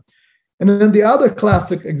Nokia. And then the other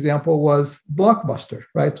classic example was Blockbuster,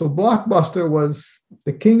 right? So Blockbuster was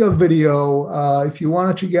the king of video. If you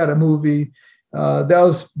wanted to get a movie, that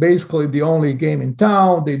was basically the only game in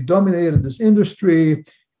town. They dominated this industry,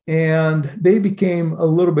 and they became a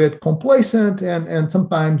little bit complacent and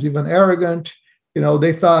sometimes even arrogant.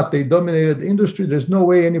 They thought they dominated the industry. There's no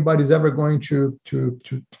way anybody's ever going to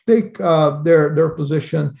take their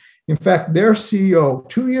position. In fact, their CEO,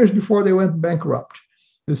 2 years before they went bankrupt,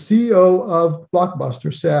 the CEO of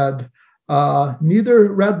Blockbuster said, neither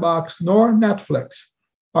Redbox nor Netflix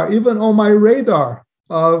are even on my radar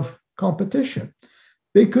of competition.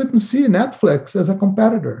 They couldn't see Netflix as a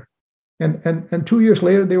competitor. And 2 years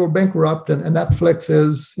later, they were bankrupt, and Netflix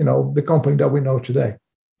is, the company that we know today.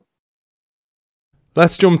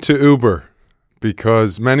 Let's jump to Uber,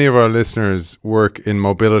 because many of our listeners work in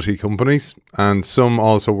mobility companies, and some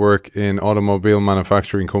also work in automobile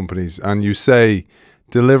manufacturing companies. And you say,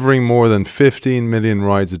 delivering more than 15 million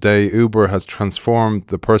rides a day, Uber has transformed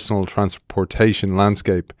the personal transportation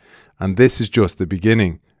landscape. And this is just the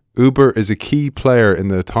beginning. Uber is a key player in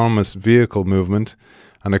the autonomous vehicle movement.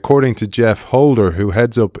 And according to Jeff Holder, who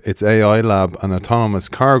heads up its AI lab and autonomous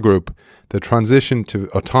car group, the transition to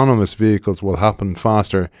autonomous vehicles will happen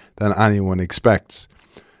faster than anyone expects.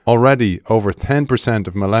 Already, over 10%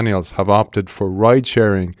 of millennials have opted for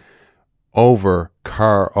ride-sharing over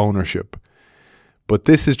car ownership. But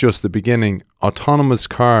this is just the beginning. Autonomous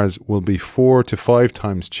cars will be 4 to 5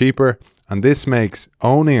 times cheaper, and this makes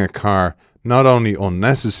owning a car not only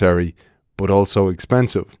unnecessary, but also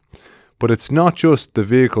expensive. But it's not just the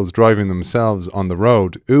vehicles driving themselves on the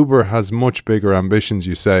road. Uber has much bigger ambitions,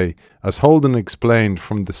 you say. As Holden explained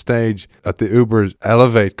from the stage at the Uber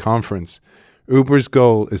Elevate conference, Uber's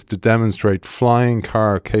goal is to demonstrate flying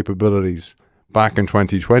car capabilities back in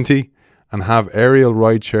 2020 and have aerial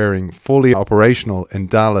ride-sharing fully operational in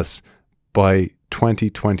Dallas by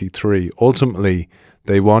 2023. Ultimately,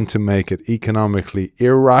 they want to make it economically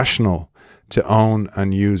irrational to own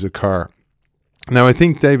and use a car. Now, I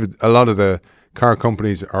think, David, a lot of the car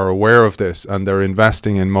companies are aware of this, and they're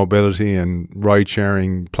investing in mobility and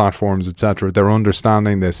ride-sharing platforms, etc. They're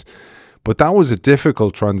understanding this. But that was a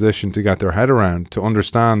difficult transition to get their head around, to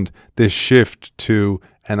understand this shift to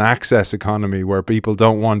an access economy where people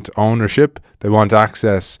don't want ownership, they want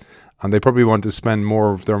access, and they probably want to spend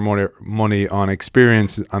more of their money on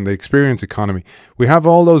experience and the experience economy. We have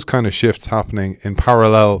all those kind of shifts happening in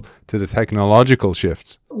parallel to the technological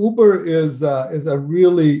shifts. Uber is a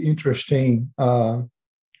really interesting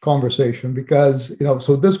conversation because,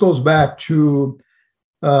 so this goes back to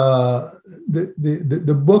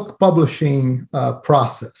the book publishing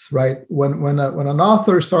process, right? When an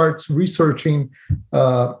author starts researching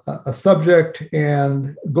a subject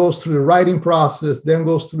and goes through the writing process, then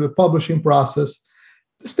goes through the publishing process,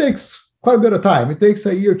 this takes quite a bit of time. It takes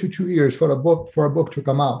a year to 2 years for a book to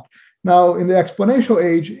come out. Now, in the exponential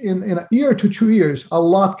age, in a year to 2 years, a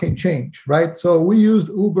lot can change, right? So we used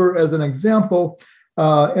Uber as an example.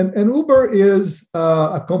 And Uber is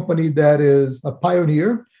a company that is a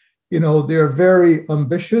pioneer. They're very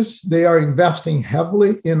ambitious. They are investing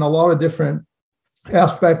heavily in a lot of different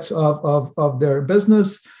aspects of their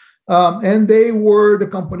business. And they were the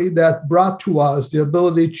company that brought to us the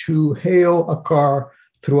ability to hail a car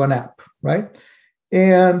through an app, right?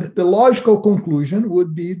 And the logical conclusion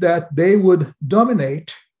would be that they would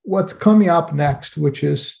dominate what's coming up next, which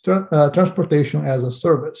is transportation as a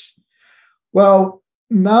service. Well,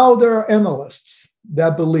 now there are analysts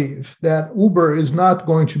that believe that Uber is not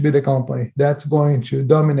going to be the company that's going to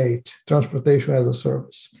dominate transportation as a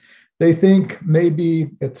service. They think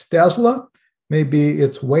maybe it's Tesla, maybe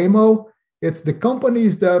it's Waymo. It's the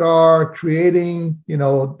companies that are creating,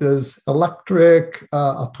 this electric,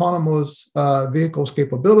 autonomous vehicles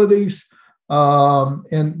capabilities,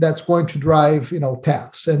 and that's going to drive,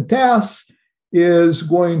 TaaS. And TaaS is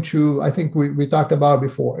going to, I think we talked about it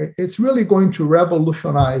before, it's really going to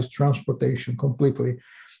revolutionize transportation completely.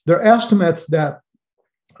 There are estimates that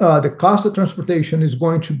the cost of transportation is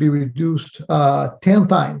going to be reduced 10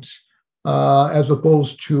 times as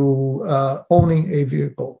opposed to owning a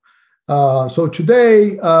vehicle. So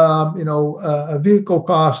today, a vehicle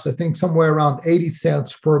costs, I think, somewhere around 80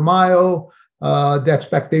 cents per mile. The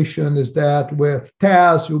expectation is that with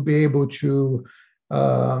TaaS, you'll be able to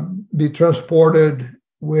be transported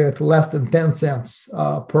with less than 10 cents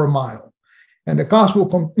per mile. And the cost will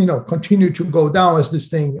continue to go down as this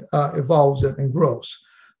thing evolves and grows.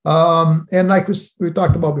 And like we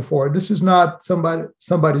talked about before, this is not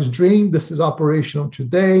somebody's dream. This is operational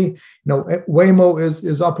today. Waymo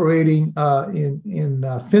is operating in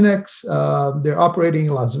Phoenix. They're operating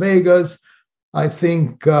in Las Vegas. I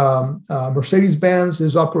think Mercedes-Benz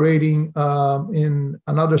is operating in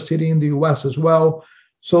another city in the US as well.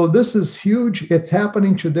 So this is huge. It's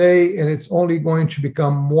happening today, and it's only going to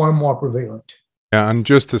become more and more prevalent. Yeah, and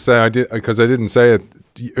just to say, I didn't say it,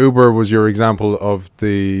 Uber was your example of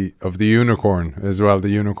the unicorn as well, the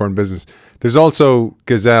unicorn business. There's also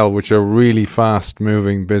Gazelle, which are really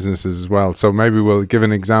fast-moving businesses as well. So maybe we'll give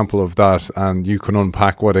an example of that, and you can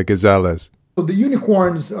unpack what a Gazelle is. So the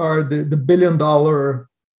unicorns are the billion-dollar,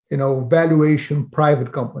 valuation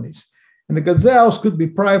private companies, and the Gazelles could be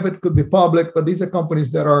private, could be public, but these are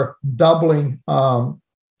companies that are doubling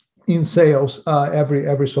in sales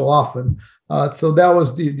every so often. So that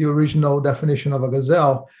was the original definition of a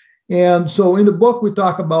gazelle. And so in the book, we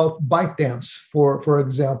talk about ByteDance, for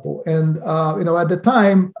example. And, at the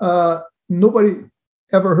time, nobody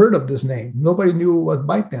ever heard of this name. Nobody knew what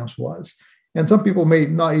ByteDance was. And some people may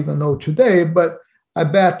not even know today, but I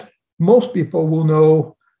bet most people will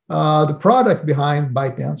know the product behind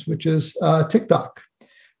ByteDance, which is TikTok,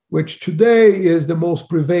 which today is the most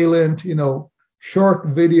prevalent, short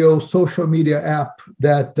video social media app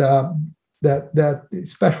that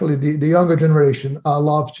especially the younger generation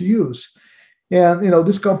loves to use. And,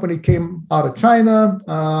 this company came out of China.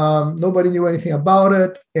 Nobody knew anything about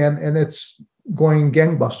it. And it's going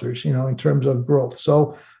gangbusters, in terms of growth.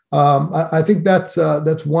 So I think that's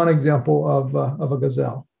one example of a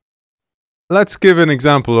gazelle. Let's give an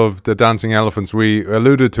example of the dancing elephants. We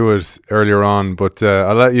alluded to it earlier on, but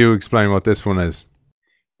I'll let you explain what this one is.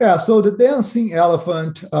 Yeah, so the dancing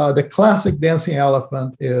elephant, the classic dancing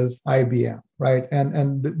elephant is IBM, right?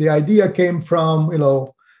 And the idea came from, Lou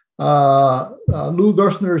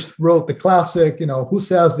Gerstner wrote the classic, who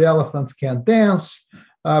says the elephants can't dance,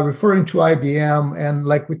 referring to IBM. And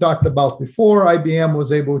like we talked about before, IBM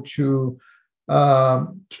was able to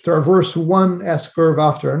traverse one S-curve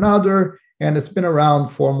after another, and it's been around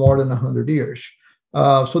for more than 100 years.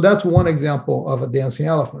 So that's one example of a dancing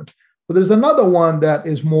elephant. But there's another one that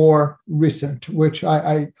is more recent, which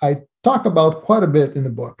I talk about quite a bit in the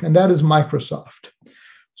book, and that is Microsoft.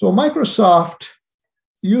 So Microsoft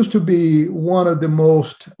used to be one of the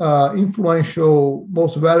most influential,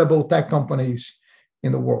 most valuable tech companies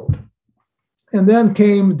in the world. And then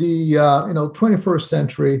came the 21st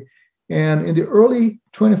century, and in the early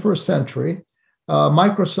 21st century,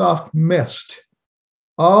 Microsoft missed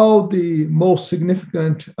all the most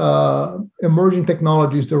significant emerging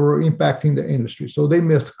technologies that were impacting the industry. So they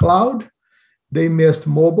missed cloud, they missed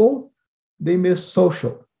mobile, they missed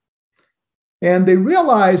social. And they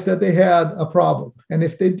realized that they had a problem. And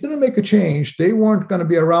if they didn't make a change, they weren't going to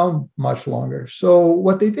be around much longer. So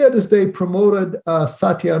what they did is they promoted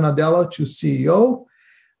Satya Nadella to CEO.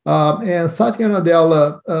 And Satya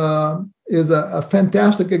Nadella is a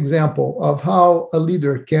fantastic example of how a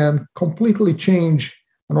leader can completely change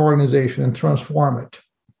an organization and transform it.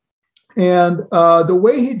 And the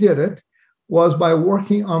way he did it was by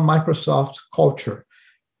working on Microsoft's culture,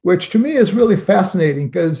 which to me is really fascinating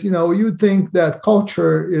because, you'd think that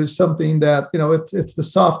culture is something that, it's the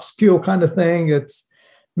soft skill kind of thing. It's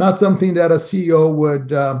not something that a CEO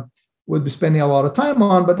would be spending a lot of time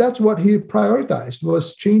on, but that's what he prioritized,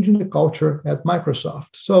 was changing the culture at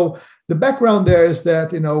Microsoft. So the background there is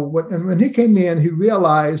that, when he came in, he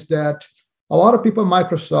realized that a lot of people at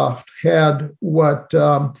Microsoft had what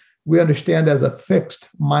we understand as a fixed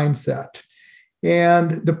mindset.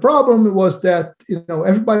 And the problem was that,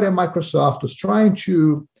 everybody at Microsoft was trying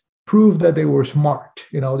to prove that they were smart.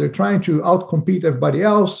 They're trying to outcompete everybody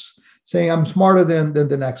else, saying I'm smarter than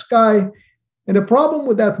the next guy. And the problem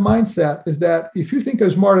with that mindset is that if you think you're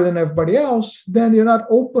smarter than everybody else, then you're not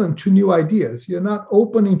open to new ideas. You're not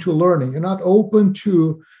open to learning. You're not open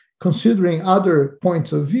to considering other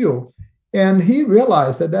points of view. And he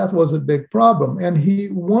realized that that was a big problem. And he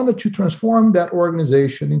wanted to transform that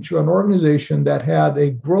organization into an organization that had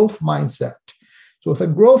a growth mindset. So with a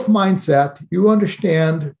growth mindset, you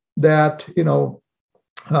understand that, you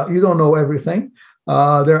don't know everything.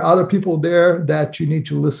 There are other people there that you need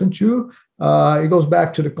to listen to. It goes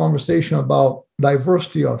back to the conversation about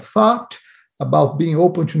diversity of thought, about being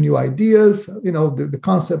open to new ideas, the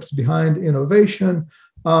concepts behind innovation.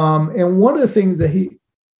 And one of the things that he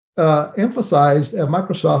emphasized at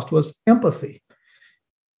Microsoft was empathy.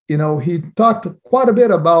 He talked quite a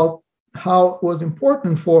bit about how it was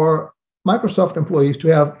important for Microsoft employees to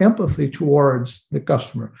have empathy towards the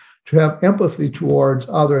customer, to have empathy towards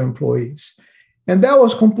other employees. And that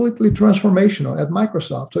was completely transformational at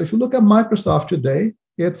Microsoft. So if you look at Microsoft today,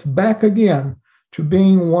 it's back again to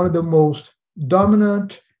being one of the most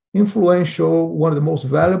dominant, influential, one of the most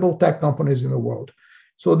valuable tech companies in the world.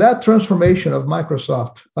 So that transformation of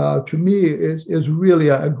Microsoft, to me, is really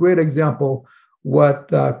a great example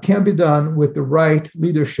what can be done with the right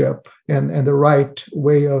leadership and the right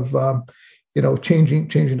way of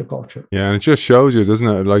changing the culture. Yeah, and it just shows you, doesn't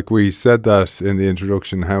it? Like we said that in the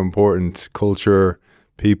introduction, how important culture,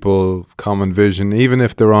 people, common vision, even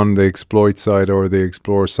if they're on the exploit side or the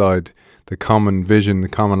explore side, the common vision, the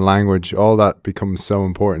common language, all that becomes so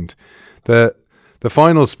important. The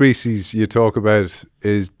final species you talk about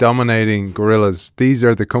is dominating gorillas. These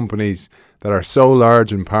are the companies that are so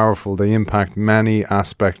large and powerful, they impact many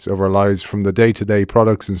aspects of our lives, from the day-to-day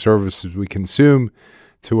products and services we consume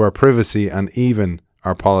to our privacy and even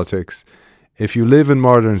our politics. If you live in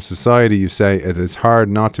modern society, you say, it is hard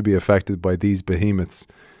not to be affected by these behemoths.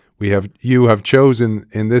 You have chosen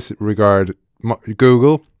in this regard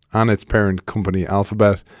Google and its parent company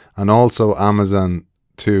Alphabet, and also Amazon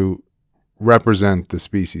to represent the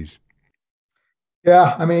species.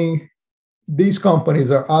 Yeah, these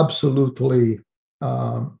companies are absolutely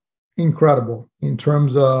incredible in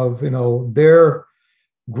terms of their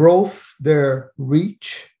growth, their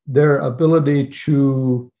reach, their ability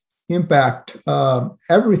to impact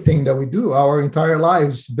everything that we do, our entire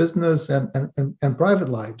lives, business and private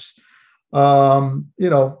lives.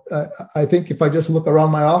 I think if I just look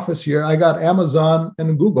around my office here, I got Amazon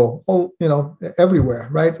and Google, everywhere,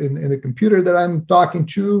 right? In the computer that I'm talking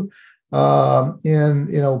to,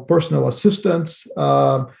 in personal assistants,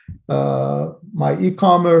 my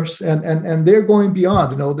e-commerce, and they're going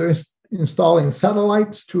beyond. They're installing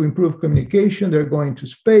satellites to improve communication. They're going to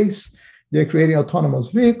space. They're creating autonomous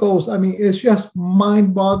vehicles. It's just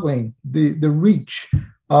mind-boggling the reach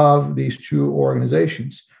of these two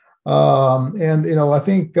organizations. I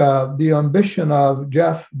think the ambition of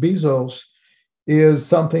Jeff Bezos is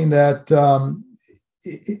something that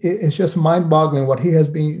it's just mind-boggling what he has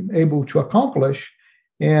been able to accomplish,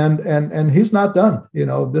 and he's not done.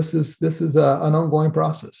 This is an ongoing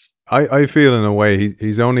process. I feel in a way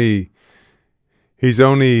he's only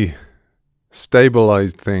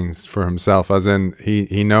stabilized things for himself, as in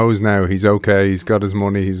he knows now he's okay, he's got his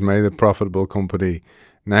money, he's made a profitable company.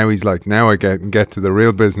 Now he's like, now I get to the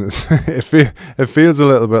real business. It feels a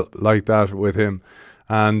little bit like that with him.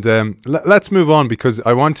 And let's move on, because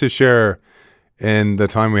I want to share in the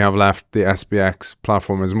time we have left the SBX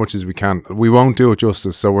platform as much as we can. We won't do it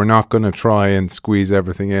justice, so we're not going to try and squeeze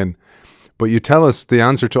everything in. But you tell us the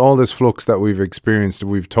answer to all this flux that we've experienced, that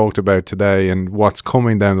we've talked about today, and what's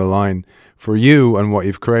coming down the line for you and what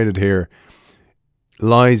you've created here.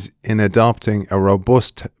 lies in adopting a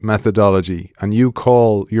robust methodology, and you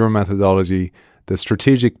call your methodology the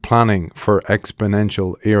Strategic Planning for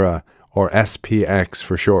Exponential Era, or SPX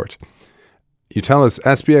for short. You tell us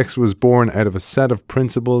SPX was born out of a set of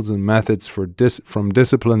principles and methods from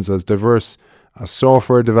disciplines as diverse as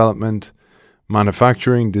software development,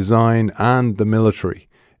 manufacturing, design, and the military.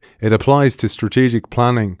 It applies to strategic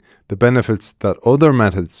planning the benefits that other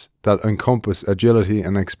methods that encompass agility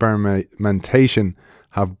and experimentation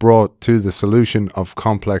have brought to the solution of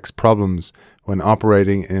complex problems when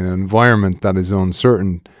operating in an environment that is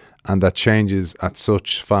uncertain and that changes at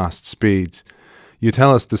such fast speeds. You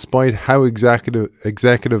tell us, despite how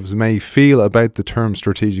executives may feel about the term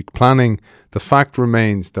strategic planning, the fact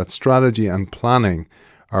remains that strategy and planning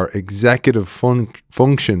are executive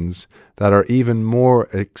functions that are even more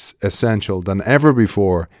essential than ever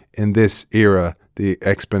before in this era, the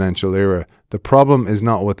exponential era. The problem is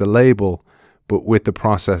not with the label, but with the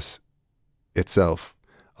process itself.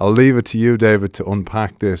 I'll leave it to you, David, to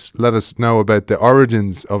unpack this. Let us know about the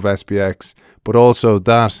origins of SPX, but also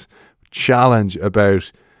that challenge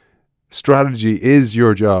about strategy is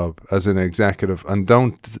your job as an executive, and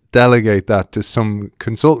don't delegate that to some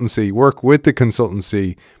consultancy. Work with the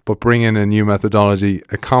consultancy, but bring in a new methodology,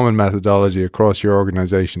 a common methodology across your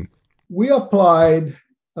organization. We applied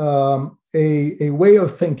a way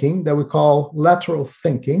of thinking that we call lateral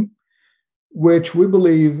thinking, which we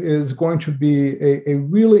believe is going to be a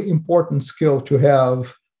really important skill to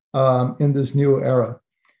have in this new era.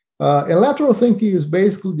 And lateral thinking is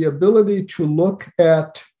basically the ability to look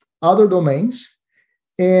at other domains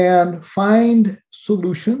and find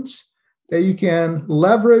solutions that you can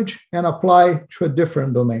leverage and apply to a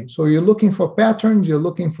different domain. So you're looking for patterns, you're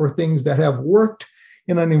looking for things that have worked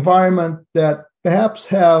in an environment that perhaps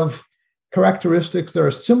have characteristics that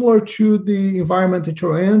are similar to the environment that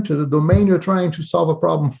you're in, to the domain you're trying to solve a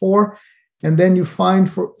problem for, and then you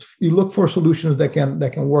look for solutions that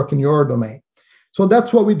can work in your domain. So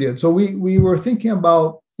that's what we did. So we were thinking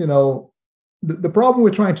about, the problem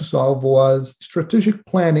we're trying to solve was strategic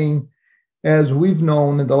planning, as we've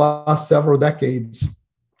known in the last several decades,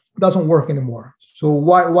 doesn't work anymore. So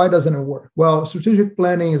why doesn't it work? Well, strategic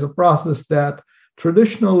planning is a process that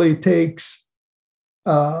traditionally takes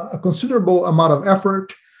a considerable amount of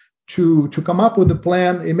effort to come up with a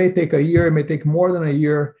plan. It may take a year, it may take more than a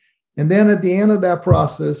year. And then at the end of that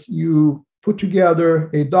process, you put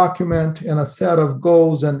together a document and a set of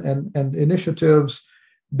goals and initiatives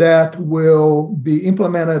that will be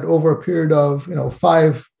implemented over a period of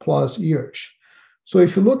 5+ years. So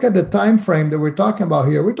if you look at the time frame that we're talking about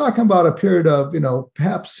here, we're talking about a period of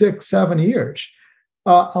perhaps 6-7 years.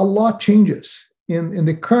 A lot changes in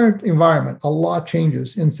the current environment. A lot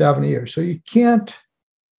changes in 7 years. So you can't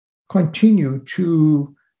continue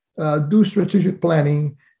to do strategic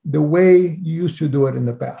planning the way you used to do it in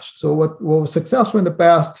the past. So what was successful in the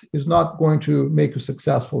past is not going to make you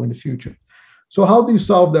successful in the future. So how do you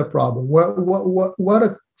solve that problem? What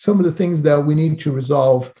are some of the things that we need to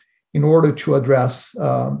resolve in order to address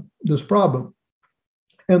this problem?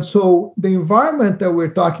 And so the environment that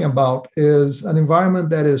we're talking about is an environment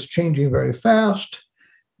that is changing very fast,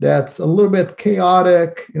 that's a little bit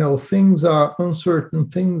chaotic. Things are uncertain,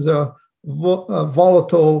 things are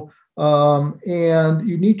volatile, and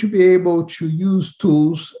you need to be able to use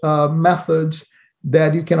tools, methods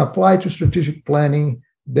that you can apply to strategic planning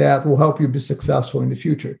that will help you be successful in the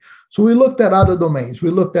future. So we looked at other domains.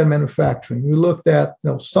 We looked at manufacturing. We looked at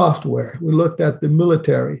software. We looked at the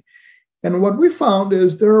military. And what we found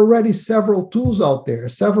is there are already several tools out there,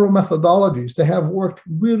 several methodologies that have worked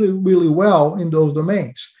really, really well in those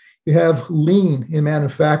domains. You have lean in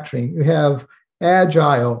manufacturing. You have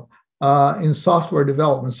agile in software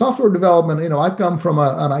development. Software development, I come from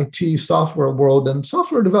an IT software world, and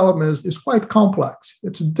software development is quite complex.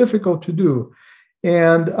 It's difficult to do.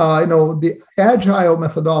 And the agile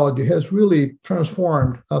methodology has really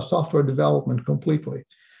transformed software development completely.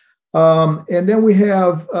 And then we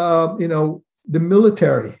have the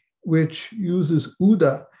military, which uses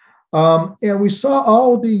OODA. And we saw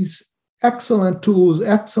all these excellent tools,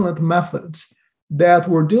 excellent methods that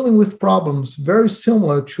were dealing with problems very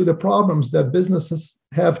similar to the problems that businesses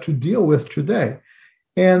have to deal with today.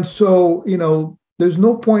 And so, there's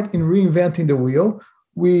no point in reinventing the wheel.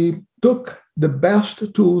 We took the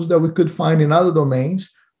best tools that we could find in other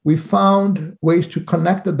domains. We found ways to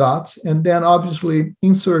connect the dots and then obviously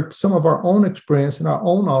insert some of our own experience and our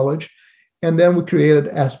own knowledge. And then we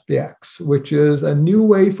created SPX, which is a new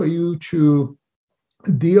way for you to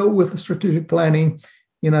deal with strategic planning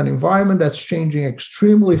in an environment that's changing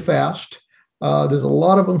extremely fast. There's a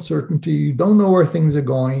lot of uncertainty. You don't know where things are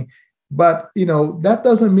going. But that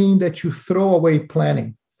doesn't mean that you throw away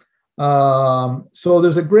planning. So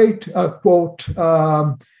there's a great quote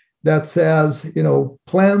that says,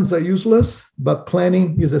 plans are useless, but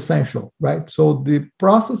planning is essential, right? So the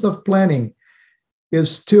process of planning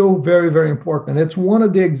is still very, very important. It's one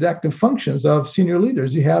of the executive functions of senior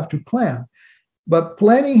leaders. You have to plan. But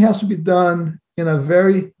planning has to be done in a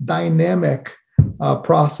very dynamic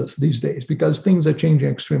process these days because things are changing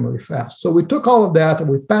extremely fast. So we took all of that and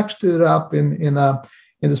we patched it up in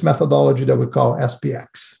this methodology that we call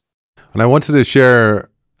SPX. And I wanted to share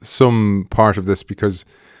some part of this because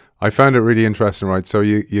I found it really interesting, right? So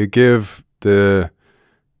you give an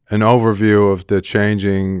overview of the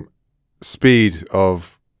changing speed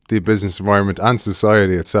of the business environment and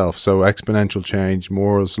society itself. So exponential change,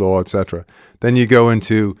 Moore's law, etc. Then you go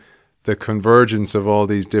into the convergence of all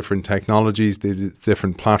these different technologies, these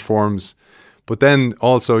different platforms. But then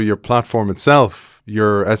also your platform itself,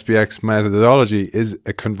 your SPX methodology is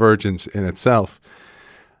a convergence in itself.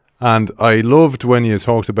 And I loved when you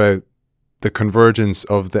talked about the convergence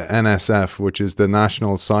of the NSF, which is the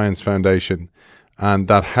National Science Foundation, and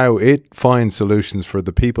that how it finds solutions for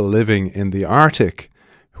the people living in the Arctic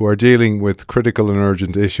who are dealing with critical and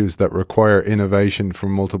urgent issues that require innovation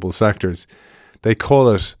from multiple sectors. They call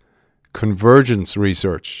it convergence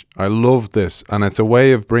research. I love this, and it's a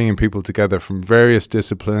way of bringing people together from various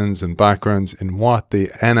disciplines and backgrounds in what the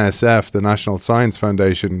NSF, the National Science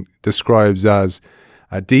Foundation, describes as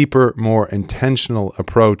a deeper, more intentional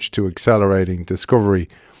approach to accelerating discovery.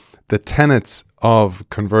 The tenets of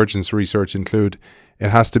convergence research include it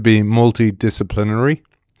has to be multidisciplinary,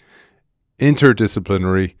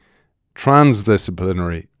 interdisciplinary,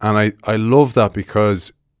 transdisciplinary. And I love that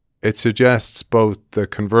because it suggests both the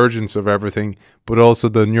convergence of everything, but also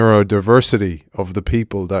the neurodiversity of the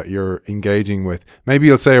people that you're engaging with. Maybe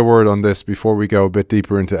you'll say a word on this before we go a bit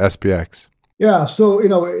deeper into SPX. Yeah, so,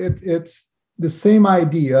 it's the same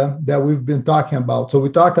idea that we've been talking about. So we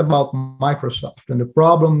talked about Microsoft and the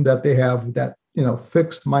problem that they have with that,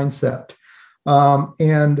 fixed mindset.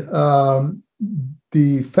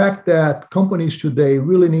 The fact that companies today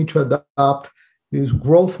really need to adopt this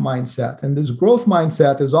growth mindset. And this growth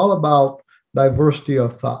mindset is all about diversity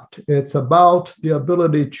of thought. It's about the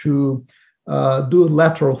ability to do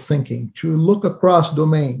lateral thinking, to look across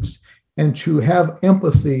domains and to have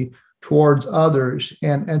empathy towards others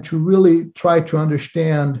and to really try to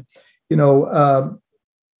understand,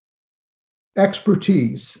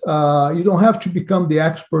 expertise. You don't have to become the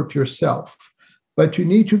expert yourself, but you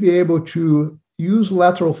need to be able to use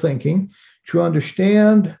lateral thinking to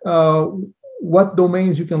understand what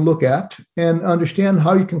domains you can look at and understand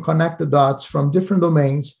how you can connect the dots from different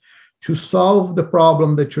domains to solve the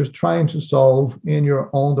problem that you're trying to solve in your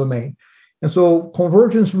own domain. And so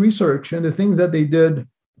convergence research and the things that they did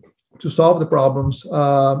to solve the problems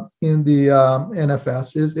in the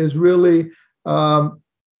NFS is really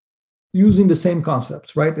using the same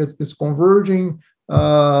concepts, right? It's converging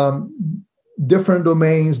different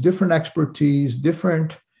domains, different expertise,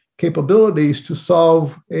 different capabilities to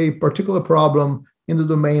solve a particular problem in the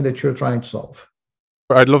domain that you're trying to solve.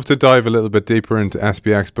 I'd love to dive a little bit deeper into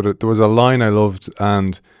SPX, but there was a line I loved,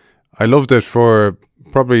 and I loved it for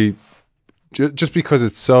probably just because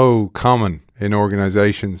it's so common in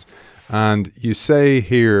organizations. And you say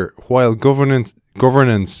here, while governance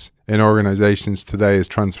in organizations today is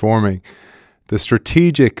transforming, the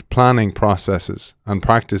strategic planning processes and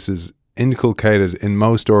practices inculcated in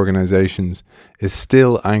most organizations is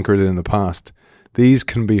still anchored in the past. These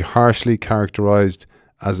can be harshly characterized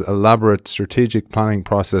as elaborate strategic planning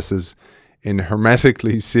processes in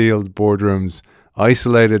hermetically sealed boardrooms,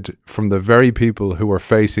 isolated from the very people who are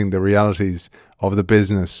facing the realities of the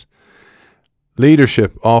business.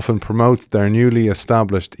 Leadership often promotes their newly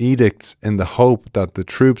established edicts in the hope that the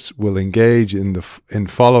troops will engage in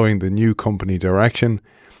following the new company direction.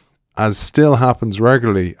 As still happens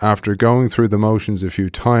regularly, after going through the motions a few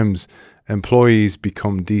times, employees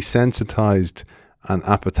become desensitized and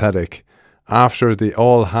apathetic. After the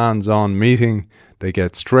all-hands-on meeting, they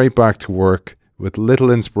get straight back to work with little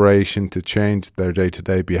inspiration to change their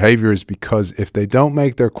day-to-day behaviors, because if they don't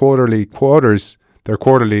make their quarterly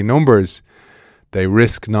numbers, they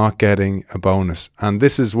risk not getting a bonus. And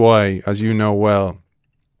this is why, as you know well,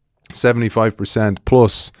 75%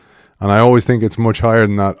 plus, and I always think it's much higher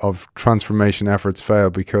than that, of transformation efforts fail,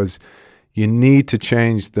 because you need to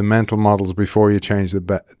change the mental models before you change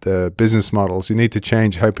the business models. You need to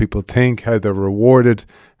change how people think, how they're rewarded,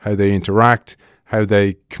 how they interact, how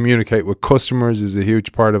they communicate with customers is a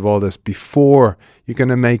huge part of all this before you're going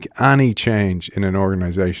to make any change in an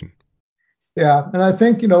organization. Yeah, and I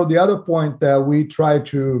think, the other point that we try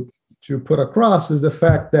to to put across is the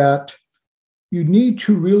fact that you need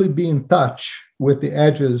to really be in touch with the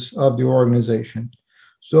edges of the organization.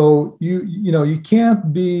 So you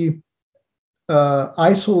can't be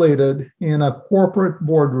isolated in a corporate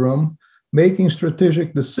boardroom making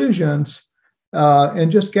strategic decisions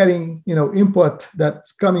and just getting input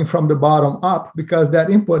that's coming from the bottom up, because that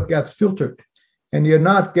input gets filtered and you're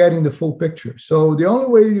not getting the full picture. So the only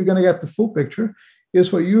way you're going to get the full picture is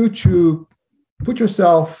for you to put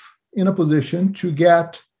yourself in a position to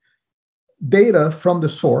get data from the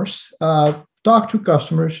source, talk to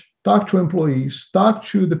customers, talk to employees, talk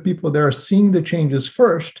to the people that are seeing the changes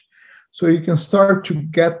first, so you can start to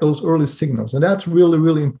get those early signals. And that's really,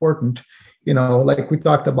 really important. Like we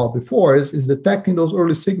talked about before, is detecting those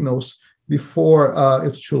early signals before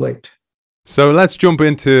it's too late. So let's jump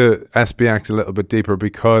into SPX a little bit deeper,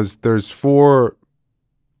 because there's 4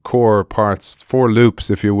 core parts, 4 loops,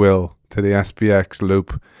 if you will, to the SPX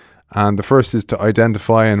loop. And the first is to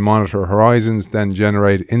identify and monitor horizons, then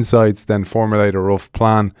generate insights, then formulate a rough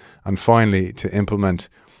plan, and finally to implement.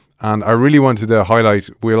 And I really wanted to highlight,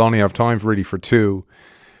 we'll only have time really for 2,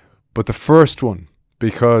 but the first one,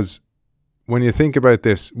 because when you think about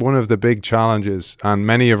this, one of the big challenges, and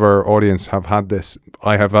many of our audience have had this,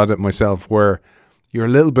 I have had it myself, where you're a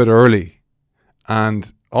little bit early,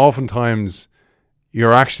 and oftentimes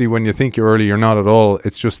you're actually, when you think you're early, you're not at all.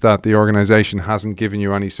 It's just that the organization hasn't given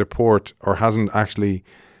you any support or hasn't actually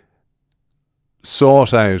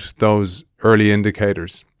sought out those early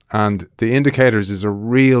indicators. And the indicators is a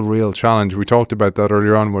real challenge. We talked about that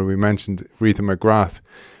earlier on when we mentioned Retha McGrath.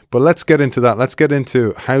 But let's get into that. Let's get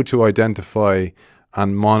into how to identify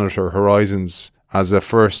and monitor horizons as a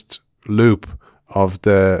first loop of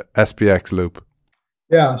the SPX loop.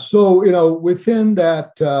 Yeah. So, within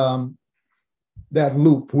that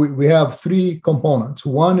loop, we have 3 components.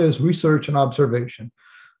 One is research and observation.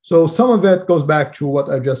 So some of it goes back to what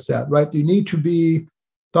I just said, right? You need to be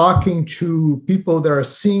talking to people that are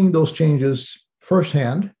seeing those changes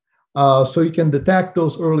firsthand, so you can detect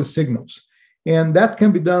those early signals. And that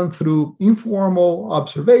can be done through informal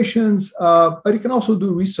observations, but you can also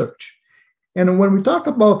do research. And when we talk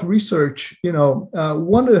about research,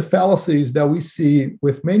 one of the fallacies that we see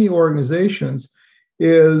with many organizations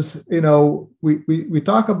is, we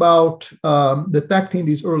talk about detecting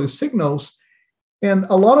these early signals, and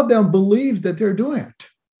a lot of them believe that they're doing it.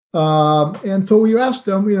 And so we ask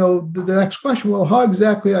them, the next question, well, how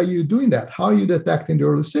exactly are you doing that? How are you detecting the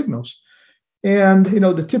early signals? And,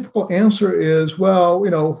 the typical answer is, well,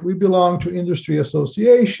 we belong to industry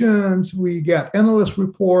associations, we get analyst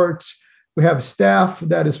reports, we have staff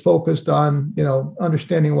that is focused on,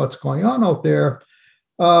 understanding what's going on out there.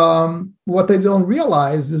 What they don't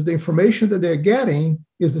realize is the information that they're getting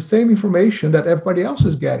is the same information that everybody else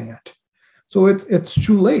is getting it. So it's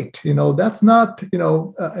too late. That's not,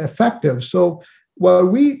 effective. So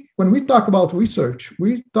when we talk about research,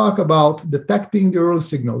 we talk about detecting the early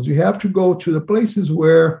signals. You have to go to the places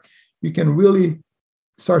where you can really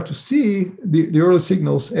start to see the early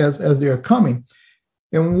signals as they are coming.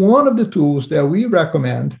 And one of the tools that we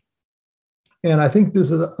recommend, and I think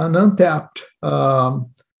this is an untapped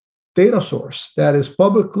data source that is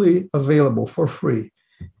publicly available for free,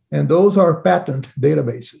 and those are patent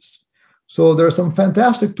databases. So there are some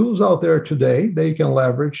fantastic tools out there today that you can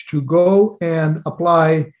leverage to go and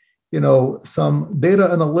apply, some data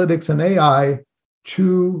analytics and AI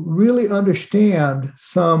to really understand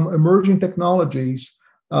some emerging technologies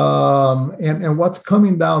and what's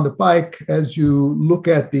coming down the pike as you look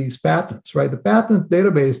at these patents, right? The patent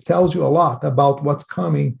database tells you a lot about what's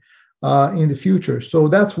coming in the future. So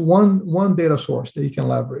that's one data source that you can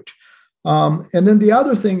leverage. And then the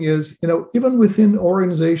other thing is, even within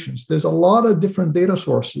organizations, there's a lot of different data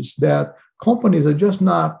sources that companies are just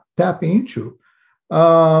not tapping into.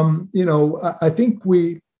 I think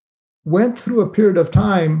we went through a period of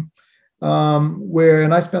time where,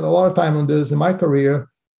 and I spent a lot of time on this in my career,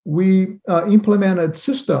 we implemented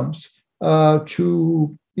systems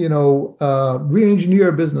to,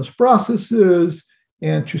 re-engineer business processes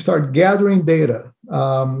and to start gathering data.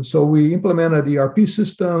 So we implemented ERP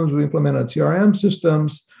systems, we implemented CRM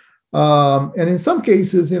systems, and in some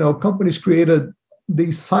cases, companies created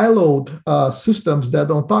these siloed systems that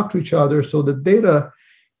don't talk to each other, so the data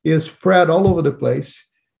is spread all over the place.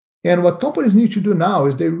 And what companies need to do now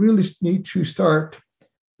is they really need to start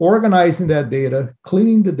organizing that data,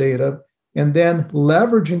 cleaning the data, and then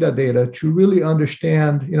leveraging that data to really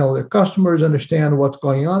understand, their customers, understand what's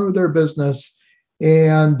going on with their business.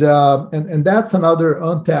 And that's another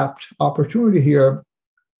untapped opportunity here.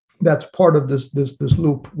 That's part of this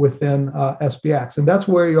loop within SPX, and that's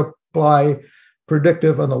where you apply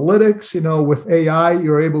predictive analytics. With AI,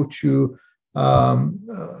 you're able to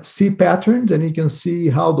see patterns, and you can see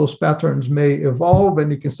how those patterns may evolve,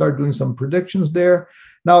 and you can start doing some predictions there.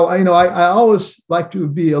 Now, I always like to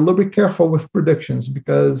be a little bit careful with predictions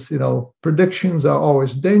because, predictions are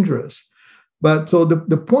always dangerous. But so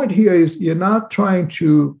the point here is you're not trying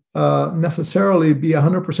to necessarily be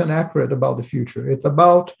 100% accurate about the future. It's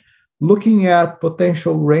about looking at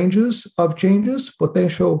potential ranges of changes,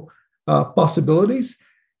 potential possibilities.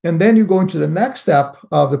 And then you go into the next step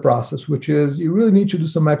of the process, which is you really need to do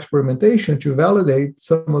some experimentation to validate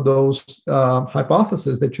some of those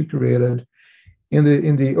hypotheses that you created in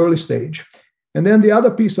the early stage. And then the other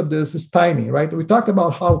piece of this is timing, right? We talked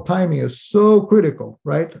about how timing is so critical,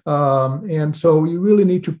 right? And so you really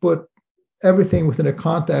need to put everything within the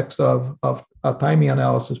context of a timing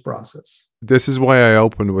analysis process. This is why I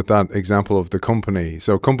opened with that example of the company.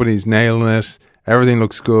 So companies nailing it, everything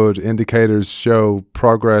looks good, indicators show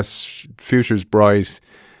progress, future's bright.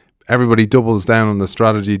 Everybody doubles down on the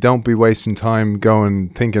strategy. Don't be wasting time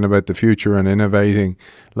thinking about the future and innovating.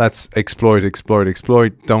 Let's exploit.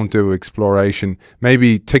 Don't do exploration.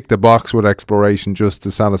 Maybe tick the box with exploration just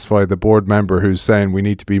to satisfy the board member who's saying we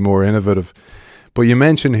need to be more innovative. But you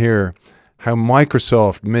mentioned here how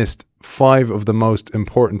Microsoft missed 5 of the most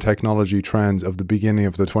important technology trends of the beginning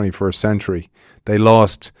of the 21st century. They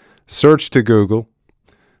lost search to Google,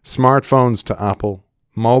 smartphones to Apple,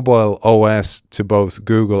 mobile OS to both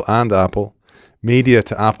Google and Apple, media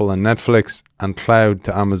to Apple and Netflix, and cloud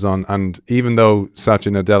to Amazon. And even though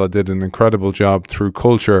Satya Nadella did an incredible job through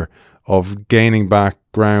culture of gaining back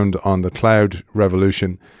ground on the cloud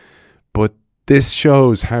revolution, but this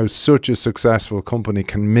shows how such a successful company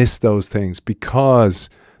can miss those things because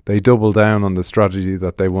they double down on the strategy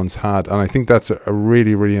that they once had. And I think that's a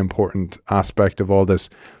really, really important aspect of all this.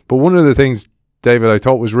 But one of the things, David, I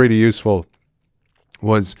thought was really useful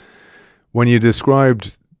was when you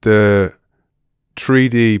described the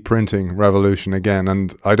 3D printing revolution again,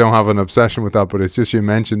 and I don't have an obsession with that, but it's just you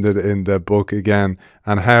mentioned it in the book again,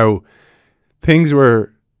 and how things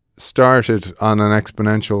were started on an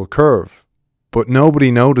exponential curve, but nobody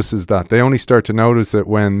notices that. They only start to notice it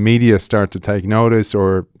when media start to take notice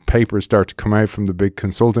or papers start to come out from the big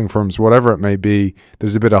consulting firms, whatever it may be.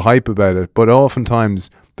 There's a bit of hype about it, but oftentimes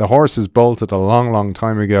the horse is bolted a long, long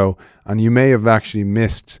time ago, and you may have actually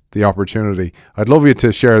missed the opportunity. I'd love you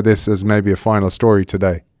to share this as maybe a final story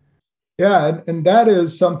today. Yeah, and that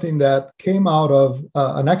is something that came out of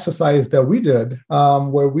an exercise that we did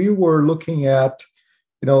where we were looking at,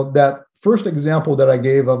 that first example that I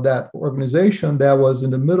gave of that organization that was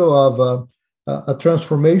in the middle of a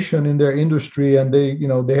transformation in their industry, and they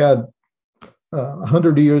had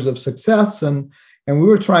 100 years of success, and we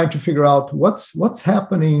were trying to figure out what's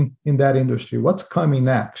happening in that industry, what's coming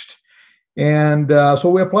next. And so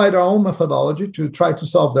we applied our own methodology to try to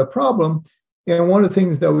solve that problem. And one of the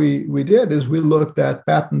things that we did is we looked at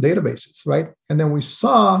patent databases, right? And then we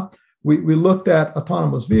looked at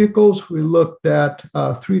autonomous vehicles, we looked at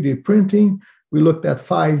 3D printing, we looked at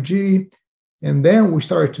 5G, and then we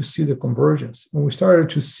started to see the convergence. And we started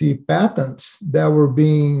to see patents that were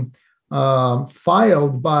being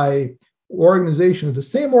filed by organizations, the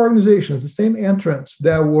same entrants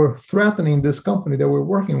that were threatening this company that we're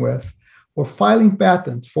working with, were filing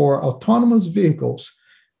patents for autonomous vehicles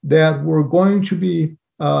that were going to be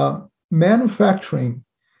manufacturing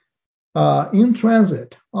in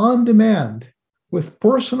transit, on demand, with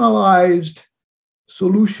personalized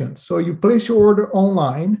solutions. So you place your order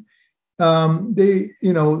online. The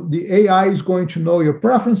AI is going to know your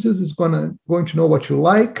preferences, is going to know what you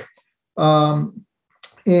like,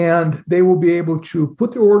 and they will be able to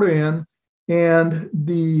put the order in, and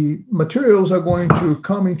the materials are going to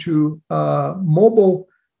come into mobile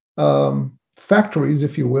factories,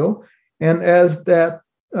 if you will. And as that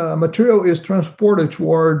material is transported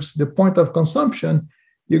towards the point of consumption,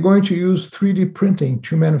 you're going to use 3D printing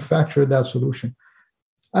to manufacture that solution.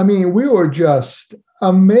 I mean, we were just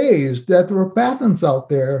amazed that there were patents out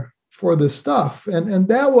there for this stuff. And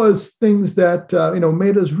that was things that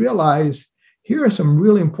made us realize here are some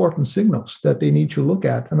really important signals that they need to look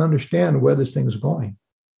at and understand where this thing is going.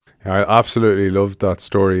 I absolutely loved that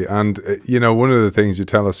story. And, one of the things you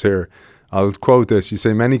tell us here, I'll quote this. You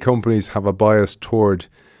say many companies have a bias toward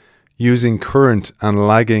using current and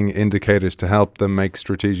lagging indicators to help them make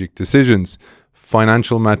strategic decisions.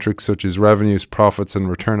 Financial metrics such as revenues, profits, and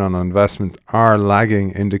return on investment are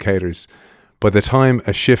lagging indicators. By the time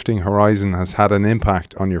a shifting horizon has had an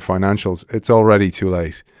impact on your financials, it's already too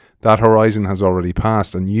late. That horizon has already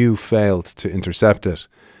passed and you failed to intercept it.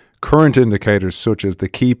 Current indicators, such as the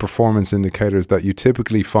key performance indicators that you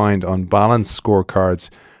typically find on balance scorecards,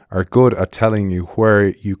 are good at telling you where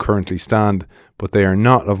you currently stand, but they are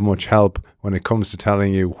not of much help when it comes to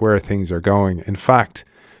telling you where things are going. In fact,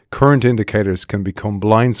 current indicators can become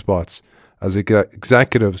blind spots as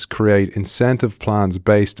executives create incentive plans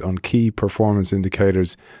based on key performance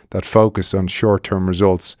indicators that focus on short-term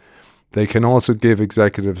results. They can also give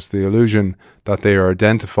executives the illusion that they are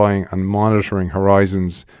identifying and monitoring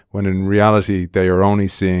horizons when in reality they are only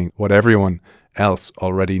seeing what everyone else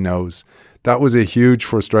already knows. That was a huge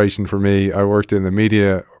frustration for me. I worked in the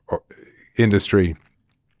media industry,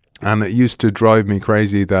 and it used to drive me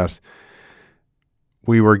crazy that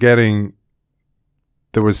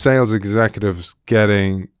there was sales executives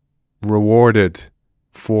getting rewarded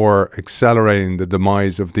for accelerating the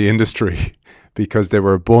demise of the industry because they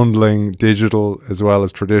were bundling digital as well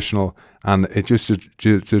as traditional, and it just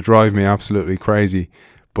to drive me absolutely crazy.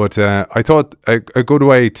 But I thought a good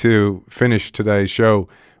way to finish today's show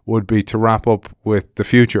would be to wrap up with the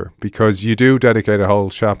future, because you do dedicate a whole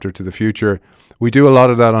chapter to the future. We do a lot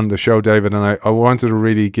of that on the show, David, and I wanted to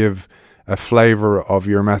really give a flavor of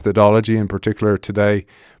your methodology in particular today.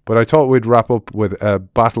 But I thought we'd wrap up with a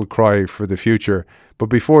battle cry for the future. But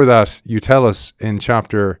before that, you tell us in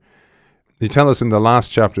the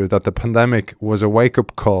last chapter that the pandemic was a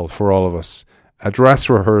wake-up call for all of us, a dress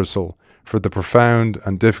rehearsal for the profound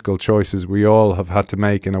and difficult choices we all have had to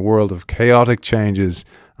make in a world of chaotic changes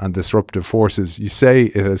and disruptive forces. You say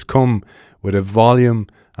it has come with a volume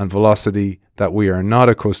and velocity that we are not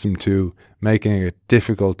accustomed to, making it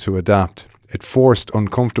difficult to adapt. It forced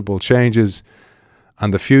uncomfortable changes,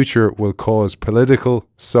 and the future will cause political,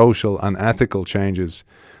 social, and ethical changes.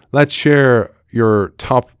 Let's share your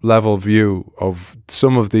top-level view of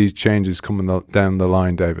some of these changes coming down the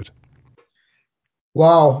line, David.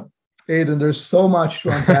 Wow, Aidan, there's so much to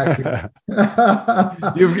unpack here.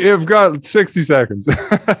 You've got 60 seconds.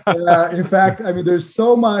 Yeah, in fact, I mean, there's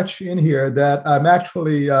so much in here that I'm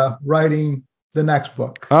actually writing the next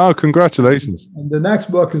book. Oh, congratulations. And the next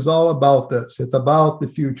book is all about this. It's about the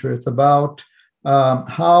future. It's about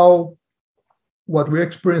how what we're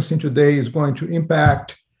experiencing today is going to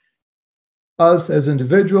impact us as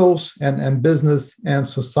individuals and business and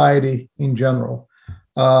society in general.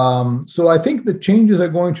 So I think the changes are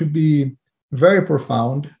going to be very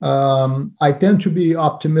profound. I tend to be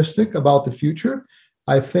optimistic about the future.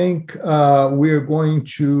 I think we're going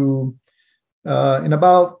to, in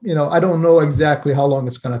about, I don't know exactly how long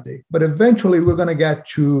it's going to take, but eventually we're going to get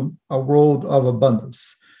to a world of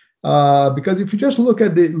abundance. Because if you just look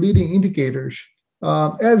at the leading indicators,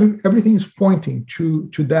 everything is pointing to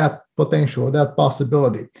that potential, that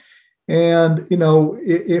possibility. And,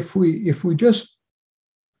 if we just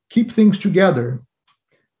keep things together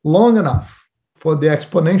long enough for the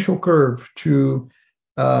exponential curve to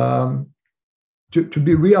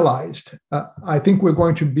be realized, I think we're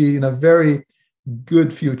going to be in a very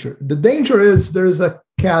good future. The danger is there's a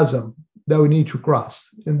chasm that we need to cross,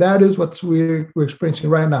 and that is what we're experiencing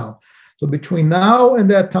right now. So between now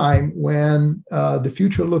and that time when the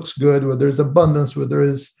future looks good, where there's abundance, where there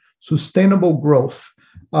is sustainable growth,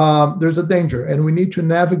 there's a danger, and we need to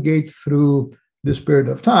navigate through this period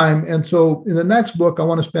of time. And so in the next book, I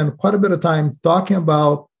want to spend quite a bit of time talking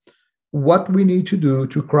about what we need to do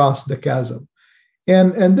to cross the chasm.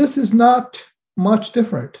 And this is not much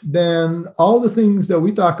different than all the things that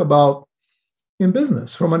we talk about in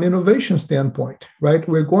business from an innovation standpoint, right?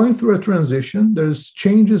 We're going through a transition. There's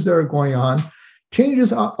changes that are going on.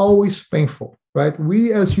 Changes are always painful, right?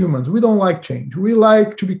 We as humans, we don't like change. We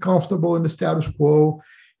like to be comfortable in the status quo.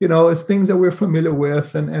 It's things that we're familiar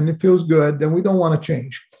with and it feels good, then we don't want to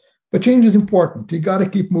change. But change is important. You got to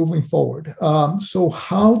keep moving forward. So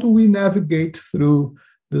how do we navigate through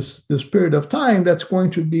this period of time that's going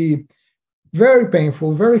to be very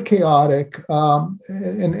painful, very chaotic?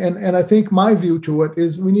 And I think my view to it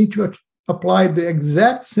is we need to apply the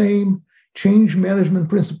exact same change management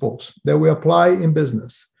principles that we apply in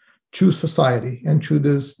business to society and to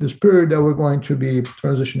this period that we're going to be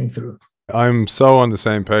transitioning through. I'm so on the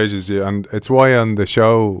same page as you, and it's why on the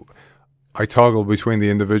show I toggle between the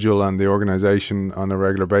individual and the organization on a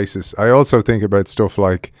regular basis. I also think about stuff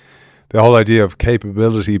like the whole idea of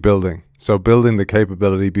capability building. So building the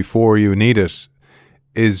capability before you need it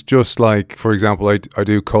is just like, for example, I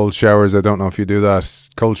do cold showers. I don't know if you do that.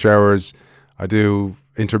 Cold showers. I do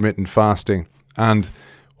intermittent fasting. And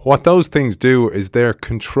what those things do is they're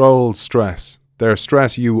controlled stress. They're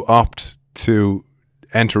stress you opt to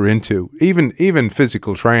enter into, even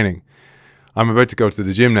physical training. I'm about to go to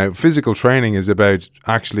the gym now. Physical training is about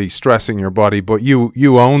actually stressing your body, but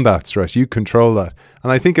you own that stress. You control that.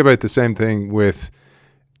 And I think about the same thing with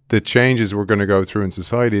the changes we're going to go through in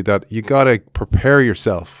society, that you got to prepare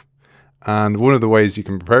yourself. And one of the ways you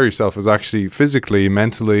can prepare yourself is actually physically,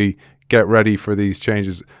 mentally get ready for these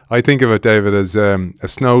changes. I think of it, David, as a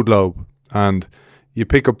snow globe. And you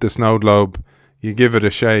pick up the snow globe, you give it a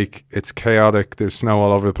shake, it's chaotic, there's snow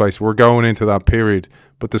all over the place. We're going into that period,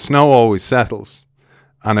 but the snow always settles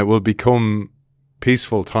and it will become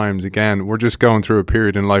peaceful times again. We're just going through a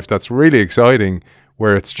period in life that's really exciting,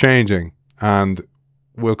 where it's changing, and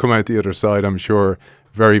we'll come out the other side, I'm sure,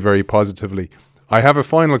 very, very positively. I have a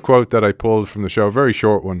final quote that I pulled from the show, a very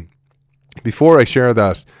short one. Before I share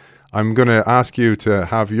that, I'm going to ask you to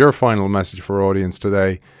have your final message for our audience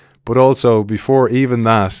today. But also, before even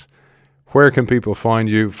that, where can people find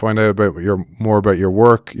you, find out about more about your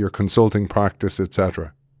work, your consulting practice,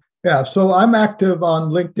 etc.? Yeah, so I'm active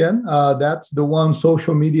on LinkedIn. That's the one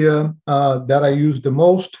social media that I use the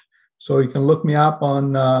most. So you can look me up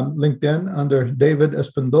on LinkedIn under David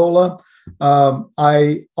Espindola.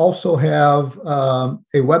 I also have a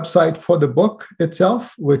website for the book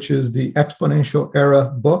itself, which is the Exponential Era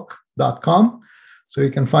book.com. So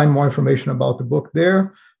you can find more information about the book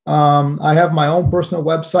there. I have my own personal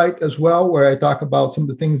website as well, where I talk about some of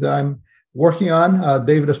the things that I'm working on,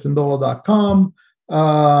 davidespindola.com.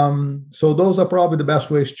 So those are probably the best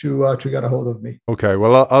ways to get a hold of me. Okay,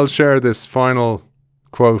 well, I'll share this final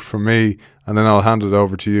quote from me, and then I'll hand it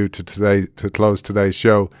over to you to close today's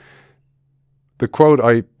show. The quote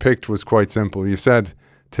I picked was quite simple. You said,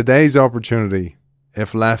 "Today's opportunity,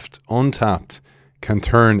 if left untapped, can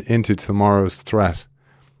turn into tomorrow's threat."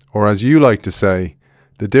 Or as you like to say,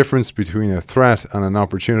 the difference between a threat and an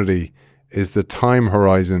opportunity is the time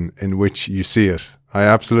horizon in which you see it. I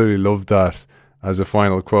absolutely love that as a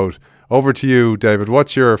final quote. Over to you, David.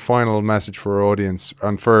 What's your final message for our audience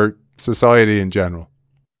and for society in general?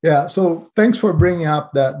 Yeah, so thanks for bringing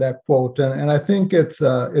up that quote, and I think it's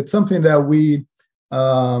something that we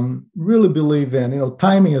really believe in. You know,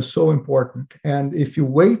 timing is so important, and if you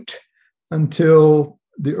wait until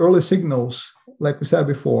the early signals, like we said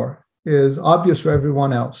before, is obvious for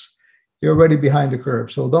everyone else, you're already behind the curve.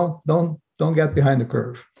 So don't get behind the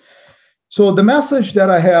curve. So the message that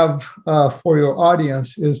I have for your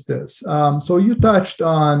audience is this. So you touched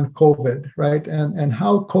on COVID, right? And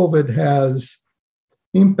how COVID has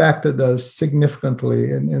impacted us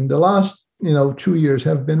significantly. And in the last 2 years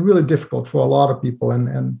have been really difficult for a lot of people.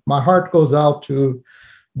 And my heart goes out to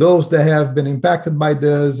those that have been impacted by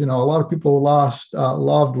this. A lot of people lost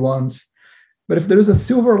loved ones. But if there is a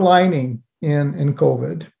silver lining in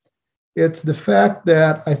COVID, it's the fact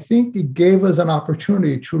that I think it gave us an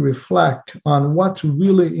opportunity to reflect on what's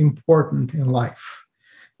really important in life,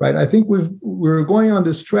 right? I think we're going on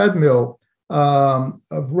this treadmill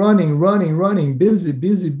of running,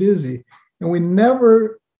 busy, and we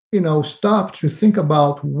never, stop to think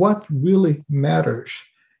about what really matters.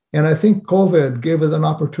 And I think COVID gave us an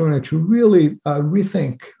opportunity to really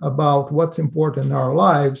rethink about what's important in our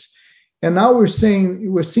lives. And now we're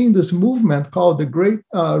seeing this movement called the Great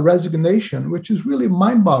Resignation, which is really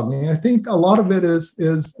mind-boggling. I think a lot of it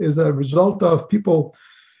is a result of people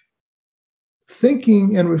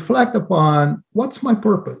thinking and reflect upon what's my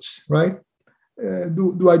purpose, right?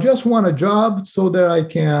 Do I just want a job so that I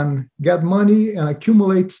can get money and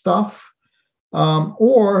accumulate stuff?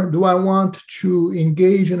 Or do I want to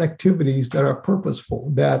engage in activities that are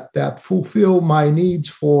purposeful, that fulfill my needs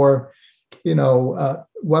for,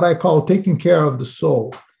 what I call taking care of the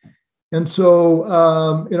soul? And so,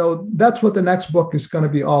 that's what the next book is going to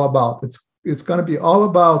be all about. It's going to be all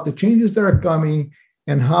about the changes that are coming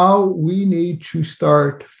and how we need to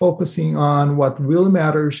start focusing on what really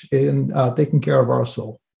matters in taking care of our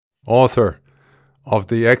soul. Author of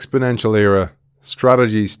The Exponential Era,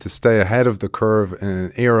 Strategies to Stay Ahead of the Curve in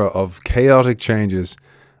an Era of Chaotic Changes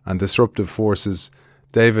and Disruptive Forces,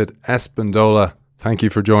 David Espindola. Thank you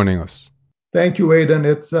for joining us. Thank you, Aidan.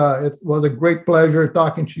 It was a great pleasure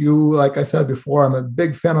talking to you. Like I said before, I'm a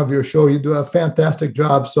big fan of your show. You do a fantastic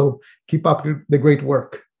job, so keep up the great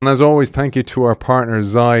work. And as always, thank you to our partner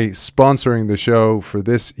Zai, sponsoring the show for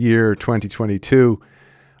this year, 2022.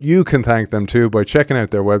 You can thank them too by checking out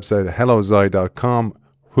their website at hellozai.com.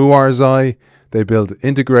 Who are Zai? They build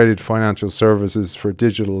integrated financial services for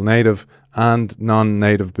digital native and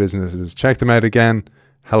non-native businesses. Check them out again,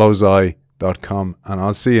 hellozai.com, and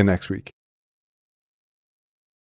I'll see you next week.